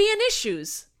 date tube Ian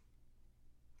issues.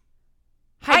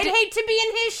 I'd hate to be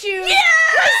in his shoes.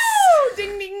 Yes! Woo!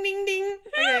 Ding, ding, ding, ding.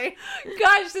 Okay.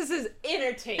 Gosh, this is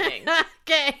entertaining.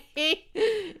 Okay.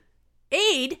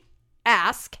 Aid,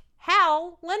 ask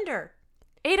Hal Linder.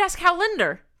 Aid ask Hal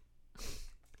Linder.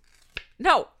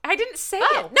 No, I didn't say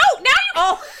Oh. it. No, now you.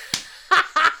 Oh.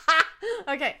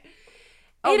 Okay.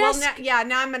 Oh, Aid well, ask-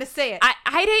 now I'm going to say it.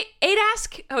 Aid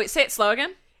ask. Oh wait, say it slow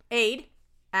again. Aid,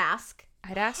 ask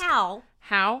I'd ask Hal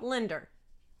how. Linder.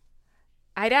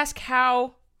 I'd ask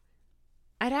how.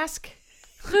 I'd ask.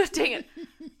 Dang it,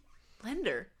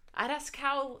 Linder. I'd ask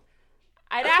how.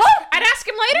 I'd ask. I'd ask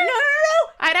him later. No.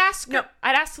 I'd ask. No.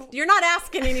 I'd ask. You're not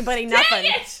asking anybody nothing.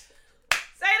 Dang it!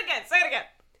 Say it again. Say it again.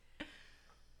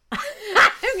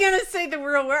 I'm going to say the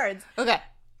real words. Okay.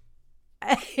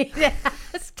 Aid,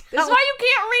 ask This is why you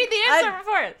can't read the answer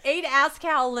before it. Aid, ask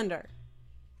Hal Linder.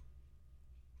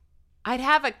 I'd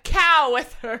have a cow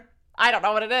with her. I don't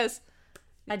know what it is.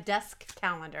 A desk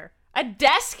calendar. A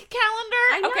desk calendar?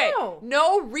 I know. Okay.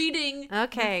 No reading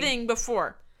Okay. the thing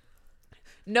before.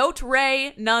 Note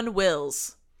Ray, none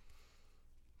wills.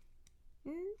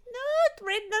 No.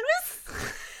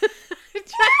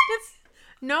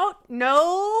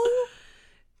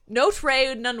 Note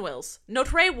Ray, none wills.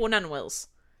 Note Ray, none wills.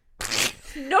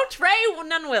 Note Ray,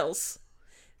 none wills.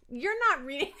 You're not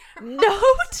reading.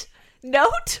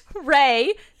 Note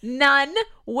Ray, none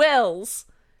wills.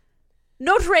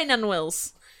 Note Ray, none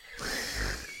wills.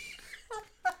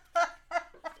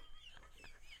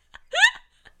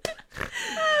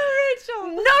 Rachel.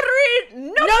 Notary,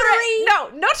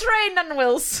 none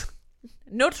wills.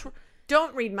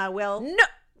 Don't read my will.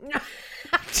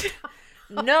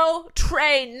 No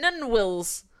tray, none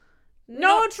wills.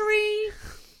 No tree.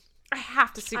 I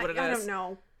have to see what it is. I don't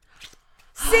know.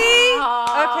 See?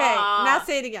 Okay. Now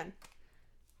say it again.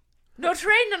 No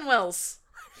tray, none wills.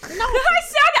 No, I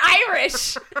sound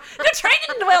Irish. No tray,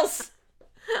 none wills.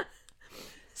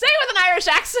 Say it with an Irish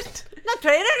accent. No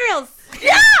trade reels.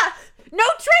 Yeah. No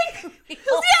trade. Yeah,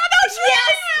 no tray,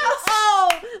 none wills. Oh,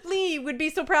 Lee would be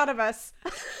so proud of us.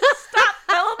 Stop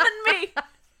filming me.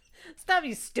 Stop,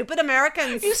 you stupid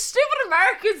Americans. You stupid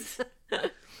Americans.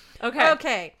 Okay.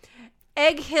 Okay.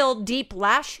 Egg Hill Deep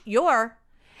Lash your.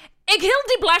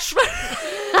 Hilde Blashman.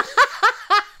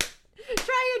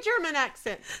 Try a German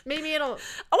accent. Maybe it'll.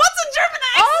 What's a German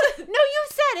Oh, accent? no, you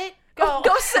said it. Go.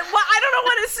 Go sit. Well, I don't know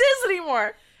what it says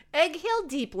anymore. Egg Hill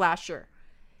Deep Lasher.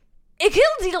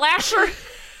 Hilde Lasher.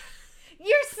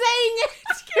 You're saying it.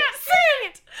 You're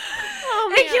saying it. Oh,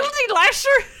 man. Hilde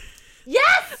Lasher.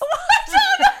 Yes. I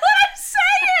don't know what I'm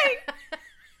saying.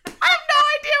 I have no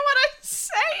idea what I'm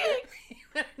saying.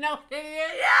 No, it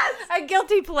is. Yes. A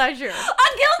guilty pleasure. A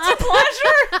guilty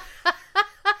pleasure.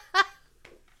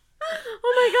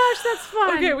 Oh my gosh, that's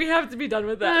fun. Okay, we have to be done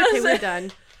with that. Okay, we're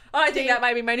done. Oh, I think that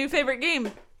might be my new favorite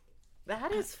game.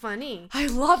 That is funny. I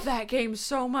love that game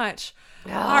so much.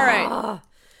 All right.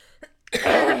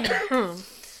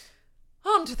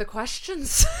 On to the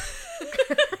questions.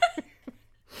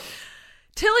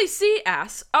 Tilly C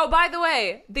asks, oh, by the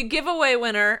way, the giveaway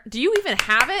winner, do you even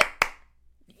have it?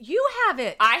 You have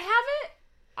it. I have it?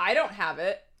 I don't have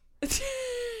it.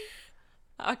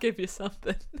 I'll give you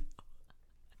something.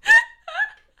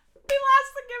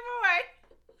 lost the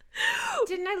giveaway.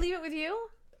 Didn't I leave it with you?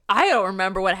 I don't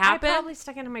remember what I happened. probably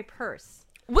stuck it in my purse.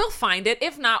 We'll find it.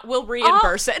 If not, we'll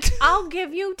reimburse it. I'll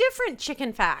give you different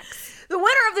chicken facts. The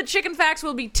winner of the chicken facts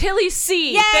will be Tilly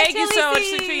C. Yay, Thank you Tilly so much,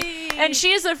 C. Tilly C. And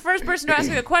she is the first person to ask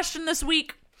me a question this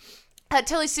week. At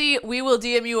Tilly C, we will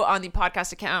DM you on the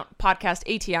podcast account, Podcast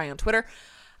ATI on Twitter,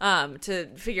 to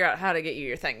figure out how to get you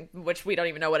your thing, which we don't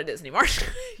even know what it is anymore.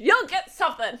 You'll get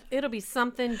something. It'll be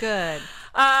something good.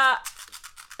 Not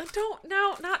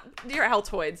your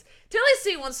Altoids. Tilly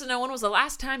C wants to know, when was the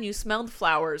last time you smelled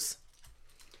flowers?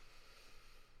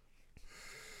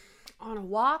 On a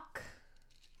walk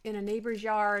in a neighbor's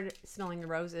yard, smelling the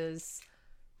roses.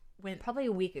 Probably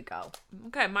a week ago.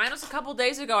 Okay, mine was a couple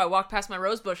days ago. I walked past my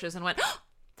rose bushes and went, oh,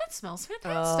 that smells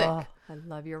fantastic. Oh, I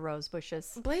love your rose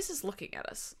bushes. Blaze is looking at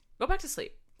us. Go back to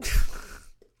sleep.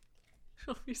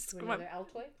 Another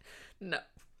Altoid? No.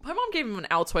 My mom gave him an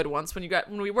Altoid once when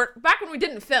we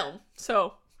didn't film.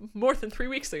 So more than 3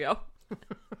 weeks ago.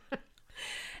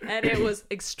 And it was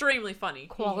extremely funny.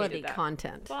 Quality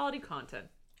content. Quality content.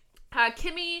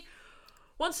 Kimmy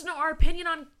wants to know our opinion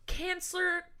on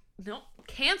cancel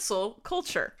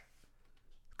culture.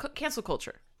 Cancel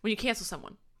culture. When you cancel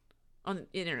someone on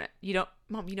the internet.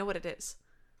 Mom, you know what it is.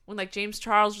 When like James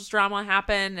Charles' drama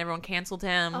happened and everyone canceled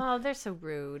him. Oh, they're so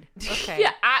rude. Okay.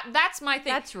 Yeah, that's my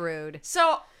thing. That's rude.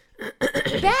 So,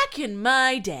 back in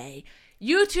my day,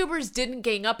 YouTubers didn't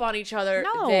gang up on each other.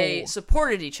 No. They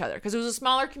supported each other because it was a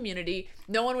smaller community.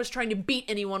 No one was trying to beat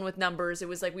anyone with numbers. It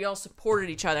was like we all supported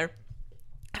each other.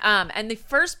 And the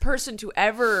first person to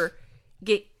ever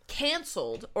get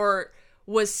canceled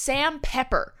was Sam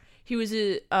Pepper. He was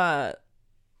a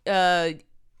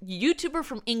YouTuber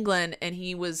from England, and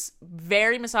he was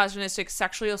very misogynistic,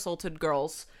 sexually assaulted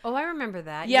girls. Oh, I remember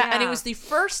that. Yeah, and it was the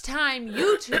first time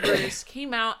YouTubers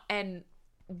came out and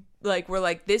were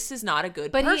like, this is not a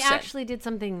good person. But he actually did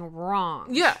something wrong.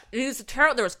 Yeah, it was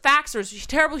terrible. There was facts. There was a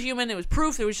terrible human. There was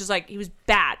proof. It was just like he was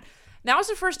bad. That was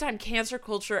the first time cancer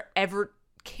culture ever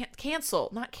cancel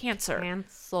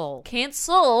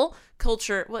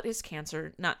culture. What is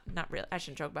cancer? Not really. I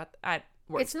shouldn't joke about that.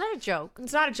 It's not a joke.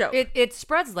 It's not a joke. It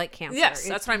spreads like cancer. Yes,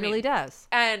 that's what I mean. It really does.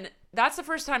 And that's the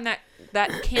first time that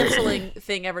canceling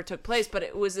thing ever took place. But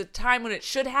it was a time when it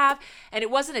should have, and it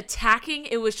wasn't attacking.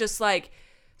 It was just like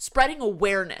spreading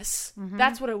awareness. Mm-hmm.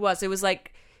 That's what it was. It was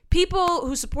like people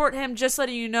who support him, just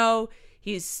letting you know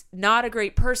he's not a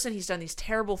great person. He's done these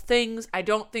terrible things. I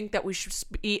don't think that we should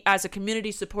be, as a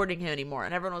community, supporting him anymore.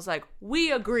 And everyone was like,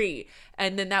 we agree.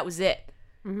 And then that was it.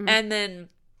 Mm-hmm. And then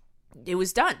it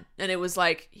was done. And it was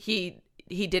like he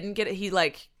didn't get it.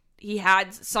 He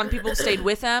had some people stayed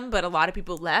with him, but a lot of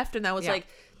people left. And that was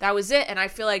that was it. And I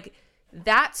feel like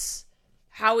that's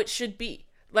how it should be.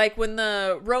 Like when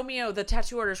the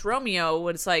tattoo artist Romeo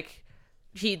was like,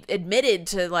 he admitted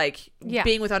to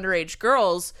being with underage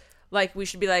girls. Like, we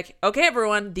should be like, okay,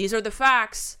 everyone, these are the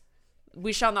facts.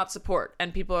 We shall not support.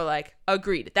 And people are like,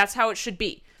 agreed. That's how it should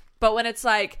be. But when it's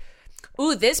like,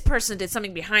 ooh, this person did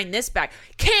something behind this back.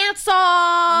 Cancel!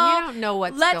 You don't know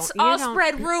what's Let's all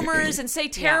spread rumors and say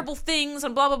terrible things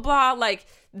and blah, blah, blah. Like,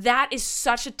 that is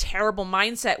such a terrible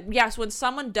mindset. Yes, when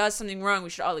someone does something wrong, we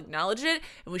should all acknowledge it.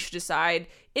 And we should decide,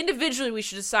 individually, we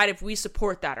should decide if we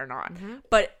support that or not. Mm-hmm.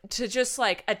 But to just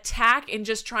attack and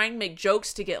just try and make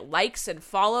jokes to get likes and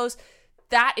follows,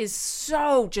 that is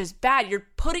so just bad. You're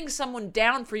putting someone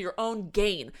down for your own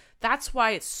gain. That's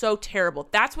why it's so terrible.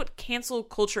 That's what cancel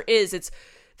culture is. It's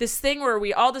this thing where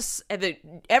we all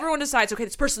everyone decides, okay,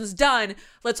 this person's done.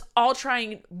 Let's all try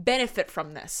and benefit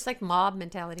from this. It's like mob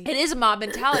mentality. It is a mob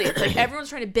mentality. It's like everyone's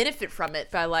trying to benefit from it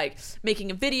by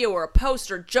making a video or a post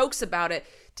or jokes about it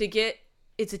to get.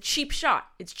 It's a cheap shot.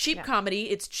 It's cheap comedy.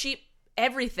 It's cheap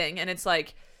everything, and it's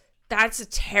like that's a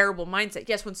terrible mindset.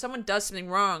 Yes, when someone does something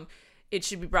wrong, it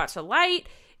should be brought to light.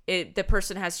 The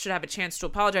person should have a chance to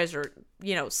apologize or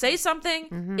say something.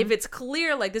 Mm-hmm. If it's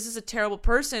clear this is a terrible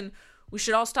person, we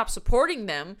should all stop supporting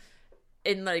them,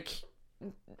 and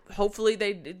hopefully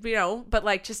they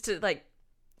but just to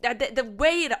the way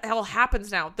it all happens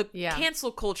now, the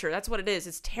cancel culture, that's what it is.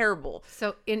 It's terrible.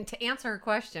 So to answer her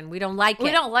question, we don't like it.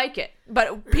 We don't like it,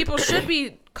 but people should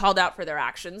be called out for their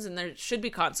actions, and there should be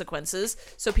consequences.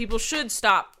 So people should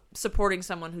stop supporting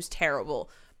someone who's terrible.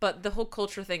 But the whole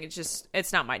culture thing,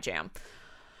 it's not my jam.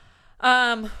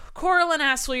 Coralyn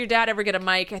asks, will your dad ever get a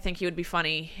mic? I think he would be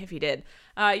funny if he did.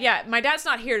 Yeah, my dad's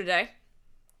not here today.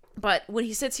 But when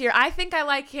he sits here, I think I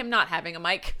like him not having a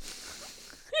mic.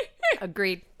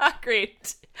 Agreed.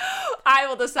 I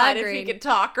will decide if he Agreed. can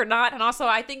talk or not. And also,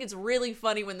 I think it's really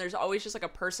funny when there's always just like a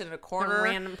person in a corner. A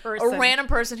random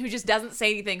person. Who just doesn't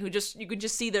say anything, you can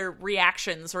just see their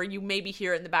reactions, or you maybe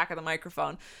hear it in the back of the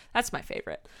microphone. That's my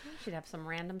favorite. We should have some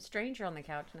random stranger on the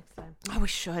couch next time. Oh, we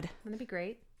should. Wouldn't it be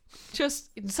great? Just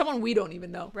someone we don't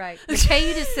even know. Right. They pay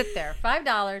you to sit there.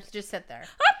 $5, just sit there.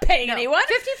 I'm not paying anyone.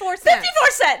 54 cents. 54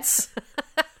 cents.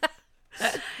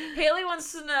 Haley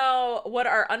wants to know what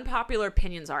our unpopular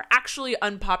opinions are. Actually,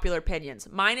 unpopular opinions.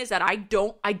 Mine is that I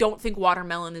don't think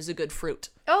watermelon is a good fruit.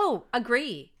 Oh,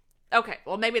 agree. Okay,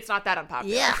 well maybe it's not that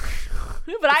unpopular. Yeah.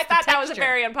 But I thought that was a texture.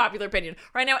 very unpopular opinion.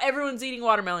 Right now, everyone's eating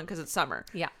watermelon because it's summer.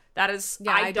 Yeah. That is.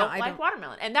 Yeah, I don't like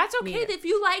watermelon, and that's okay either. if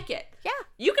you like it. Yeah.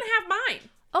 You can have mine.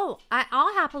 Oh,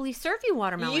 I'll happily serve you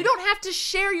watermelon. You don't have to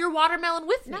share your watermelon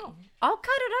with me. No. I'll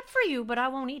cut it up for you, but I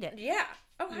won't eat it. Yeah.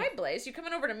 Oh, hi, Blaze. You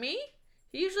coming over to me?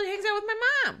 He usually hangs out with my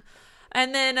mom.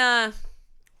 And then,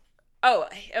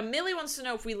 Millie wants to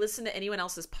know if we listen to anyone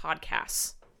else's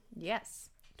podcasts. Yes.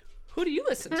 Who do you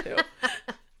listen to?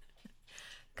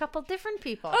 Couple different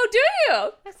people. Oh, do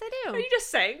you? Yes, I do. Are you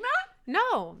just saying that?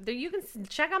 No, you can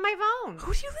check on my phone.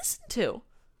 Who do you listen to?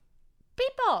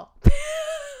 People.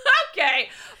 Okay.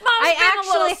 Mom's being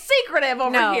a little secretive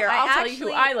over here. I'll tell you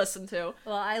who I listen to.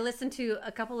 Well, I listen to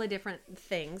a couple of different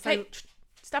things. Hey,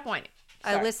 stop whining.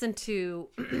 I Sorry. listen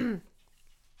to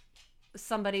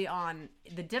somebody on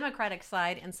the Democratic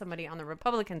side and somebody on the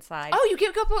Republican side. Oh, you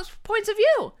give a couple of points of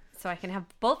view. So I can have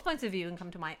both points of view and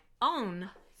come to my own.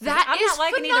 That I'm is not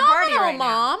liking phenomenal, either party right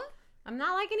Mom. now. I'm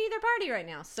not liking either party right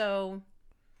now. So,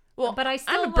 Well, but I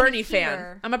still I'm a wanna Bernie fan.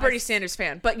 hear- I'm a Bernie Sanders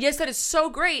fan. But yes, that is so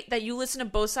great that you listen to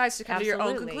both sides to come to your own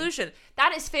Absolutely. conclusion.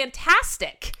 That is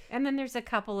fantastic. And then there's a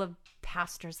couple of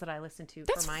pastors that I listen to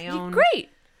That's for my own. great.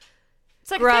 It's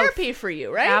like growth. therapy for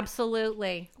you, right?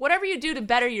 Absolutely. Whatever you do to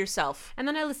better yourself. And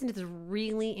then I listen to this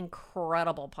really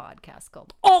incredible podcast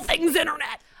called All Things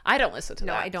Internet. I don't listen to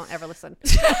No, that. I don't ever listen.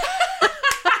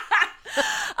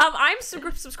 I'm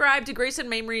subscribed to Grayson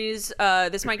Mamrie's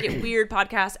This Might Get Weird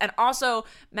podcast. And also,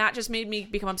 Matt just made me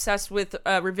become obsessed with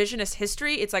Revisionist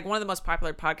History. It's like one of the most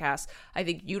popular podcasts. I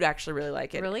think you'd actually really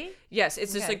like it. Really? Yes.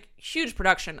 It's just Okay. like huge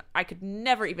production. I could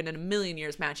never even in a million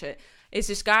years match it. It's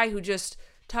this guy who just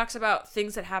talks about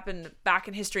things that happened back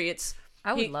in history.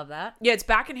 I would love that. Yeah, it's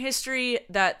back in history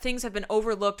that things have been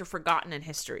overlooked or forgotten in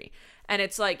history. And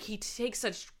it's like he takes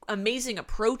such amazing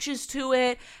approaches to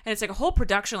it, and it's like a whole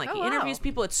production. Like he interviews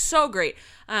people. It's so great.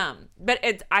 But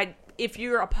if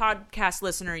you're a podcast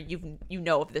listener, you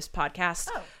know of this podcast.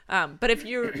 But if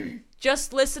you're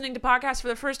just listening to podcasts for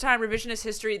the first time, Revisionist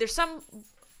History, there's some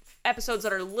episodes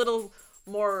that are a little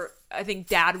more, I think,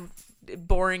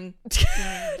 boring.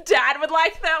 Dad would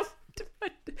like them.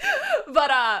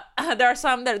 But there are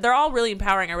some that they're all really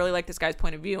empowering. I really like this guy's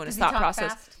point of view and his thought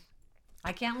process. Fast?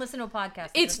 I can't listen to a podcast.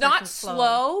 if It's this not person's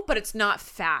slow, but it's not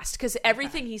fast because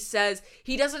everything he says,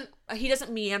 he doesn't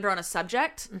meander on a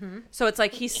subject. So it's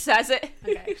like he says it.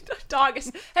 Okay. Dog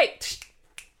is, hey,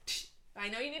 I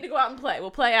know you need to go out and play.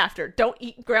 We'll play after. Don't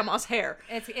eat grandma's hair.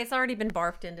 It's already been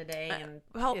barfed in today, and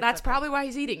Well, it's that's okay. probably why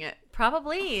he's eating it.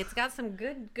 Probably. It's got some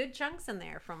good chunks in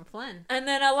there from Flynn. And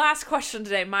then a last question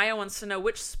today. Maya wants to know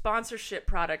which sponsorship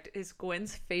product is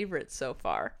Gwen's favorite so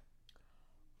far.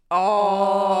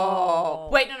 Oh.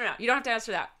 Wait, no. You don't have to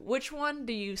answer that. Which one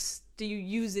do you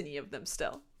use any of them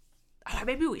still? Oh,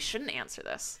 maybe we shouldn't answer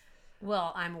this.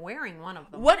 Well, I'm wearing one of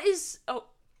them. What is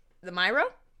the Myro?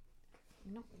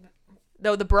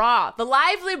 No, the bra. The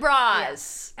Lively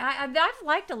bras. I've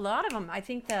liked a lot of them. I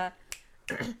think the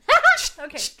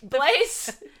okay,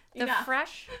 Blaze. the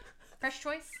fresh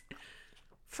choice.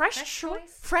 Fresh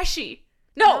Choice? Freshie.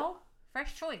 No.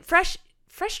 Fresh choice.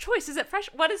 Fresh choice. Is it fresh?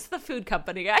 What is the food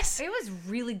company, guys? It was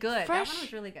really good. Fresh- That one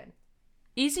was really good.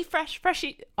 Easy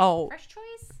Freshie. Oh. Fresh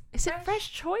choice. Is it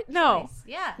Fresh Choice? No. Choice.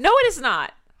 Yeah. No, it is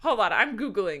not. Hold on. I'm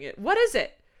Googling it. What is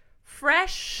it?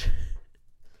 Fresh.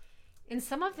 And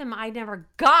some of them I never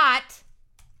got.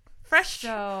 Fresh.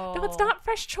 So- No, it's not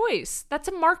Fresh Choice. That's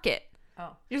a market.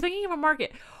 Oh. You're thinking of a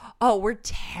market. Oh, we're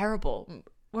terrible.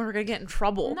 We're going to get in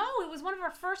trouble. No, it was one of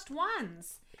our first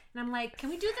ones. And I'm like, can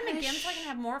we do them again so I can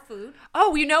have more food?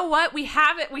 Oh, you know what? We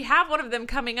have it. We have one of them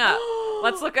coming up.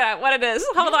 Let's look at what it is.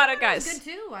 Hold on, It was guys. good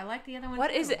too. I like the other one.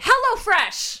 What too. is it? Hello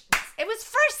Fresh. It was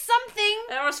first something.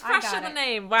 There was I fresh got in the it.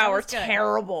 name. That Wow, we're was good.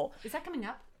 terrible. Is that coming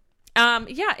up?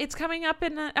 Yeah, it's coming up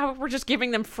in. We're just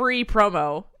giving them free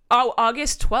promo. Oh,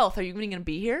 August 12th. Are you even going to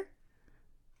be here?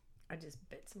 I just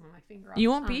bit some of my finger off. You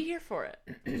won't be here for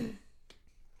it.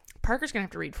 Parker's going to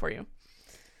have to read for you.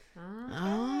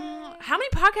 Oh. How many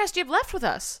podcasts do you have left with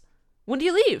us? When do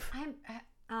you leave?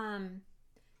 I'm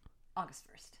August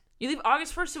 1st. You leave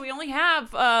August 1st, so we only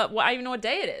have, I don't even know what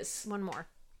day it is. One more.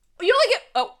 You only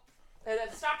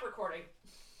get, stop recording.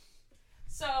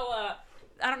 So, I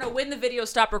don't know when the video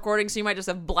stopped recording, so you might just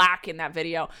have black in that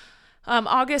video.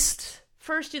 August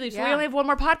 1st, you leave, so we only have one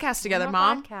more podcast together,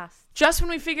 Mom. Just when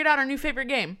we figured out our new favorite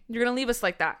game. You're going to leave us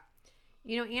like that.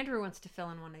 You know, Andrew wants to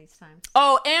fill in one of these times.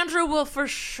 Oh, Andrew will for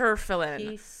sure fill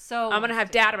in. I'm going to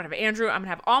have Dad. I'm going to have Andrew. I'm going to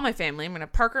have all my family. I'm going to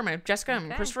have Parker. I'm going to have Jessica. I'm going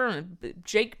to have Christopher. I'm going to have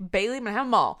Jake, Bailey. I'm going to have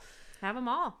them all. Have them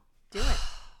all. Do it.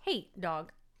 Hey,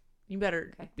 dog. You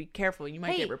better be careful. You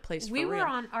might get replaced for real. We were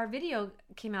on, our video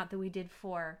came out that we did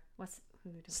for,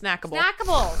 Snackable.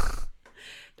 Snackable.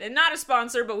 Not a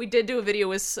sponsor, but we did do a video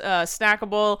with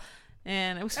Snackable.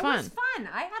 And it was fun. It was fun.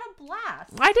 I had a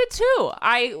blast. I did too.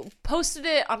 I posted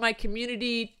it on my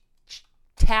community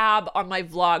tab on my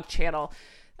vlog channel.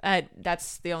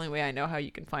 That's the only way I know how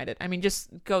you can find it. I mean, just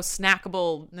go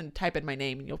Snackable and type in my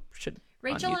name and you should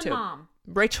Rachel on YouTube. and Mom.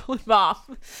 Rachel and Mom.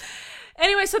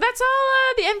 Anyway, so that's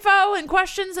all the info and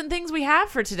questions and things we have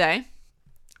for today.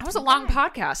 That was a long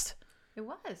podcast. It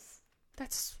was.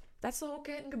 That's the whole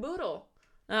kit and caboodle.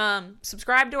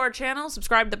 Subscribe to our channel,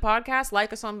 subscribe to the podcast,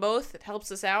 like us on both. It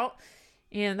helps us out.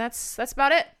 And that's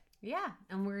about it. Yeah.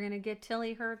 And we're going to get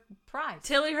Tilly her prize.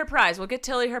 We'll get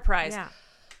Tilly her prize. Yeah.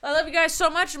 I love you guys so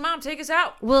much. Mom, take us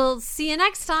out. We'll see you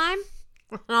next time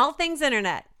on All Things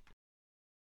Internet.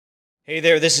 Hey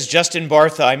there, this is Justin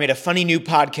Bartha. I made a funny new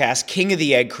podcast, King of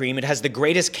the Egg Cream. It has the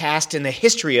greatest cast in the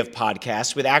history of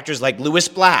podcasts with actors like Louis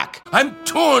Black. I'm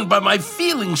torn by my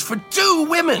feelings for two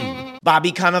women.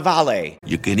 Bobby Cannavale.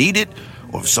 You can eat it,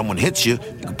 or if someone hits you,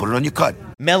 you can put it on your cut.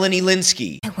 Melanie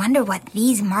Linsky. I wonder what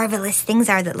these marvelous things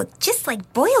are that look just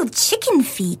like boiled chicken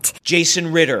feet.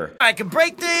 Jason Ritter. I can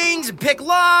break things and pick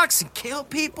locks and kill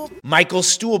people. Michael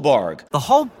Stuhlbarg. The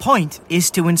whole point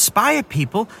is to inspire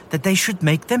people that they should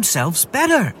make themselves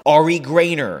better. Ari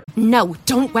Grainer. No,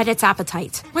 don't whet its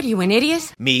appetite. What are you, an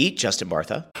idiot? Me, Justin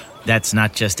Bartha. That's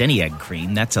not just any egg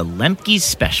cream, that's a Lemke's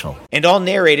special. And all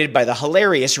narrated by the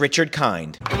hilarious Richard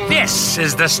Kind. This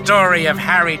is the story of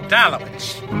Harry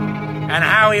Dalowitz and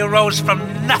how he rose from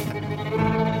nothing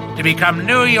to become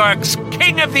New York's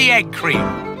King of the Egg Cream.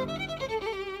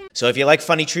 So if you like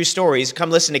funny true stories,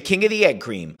 come listen to King of the Egg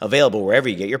Cream, available wherever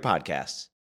you get your podcasts.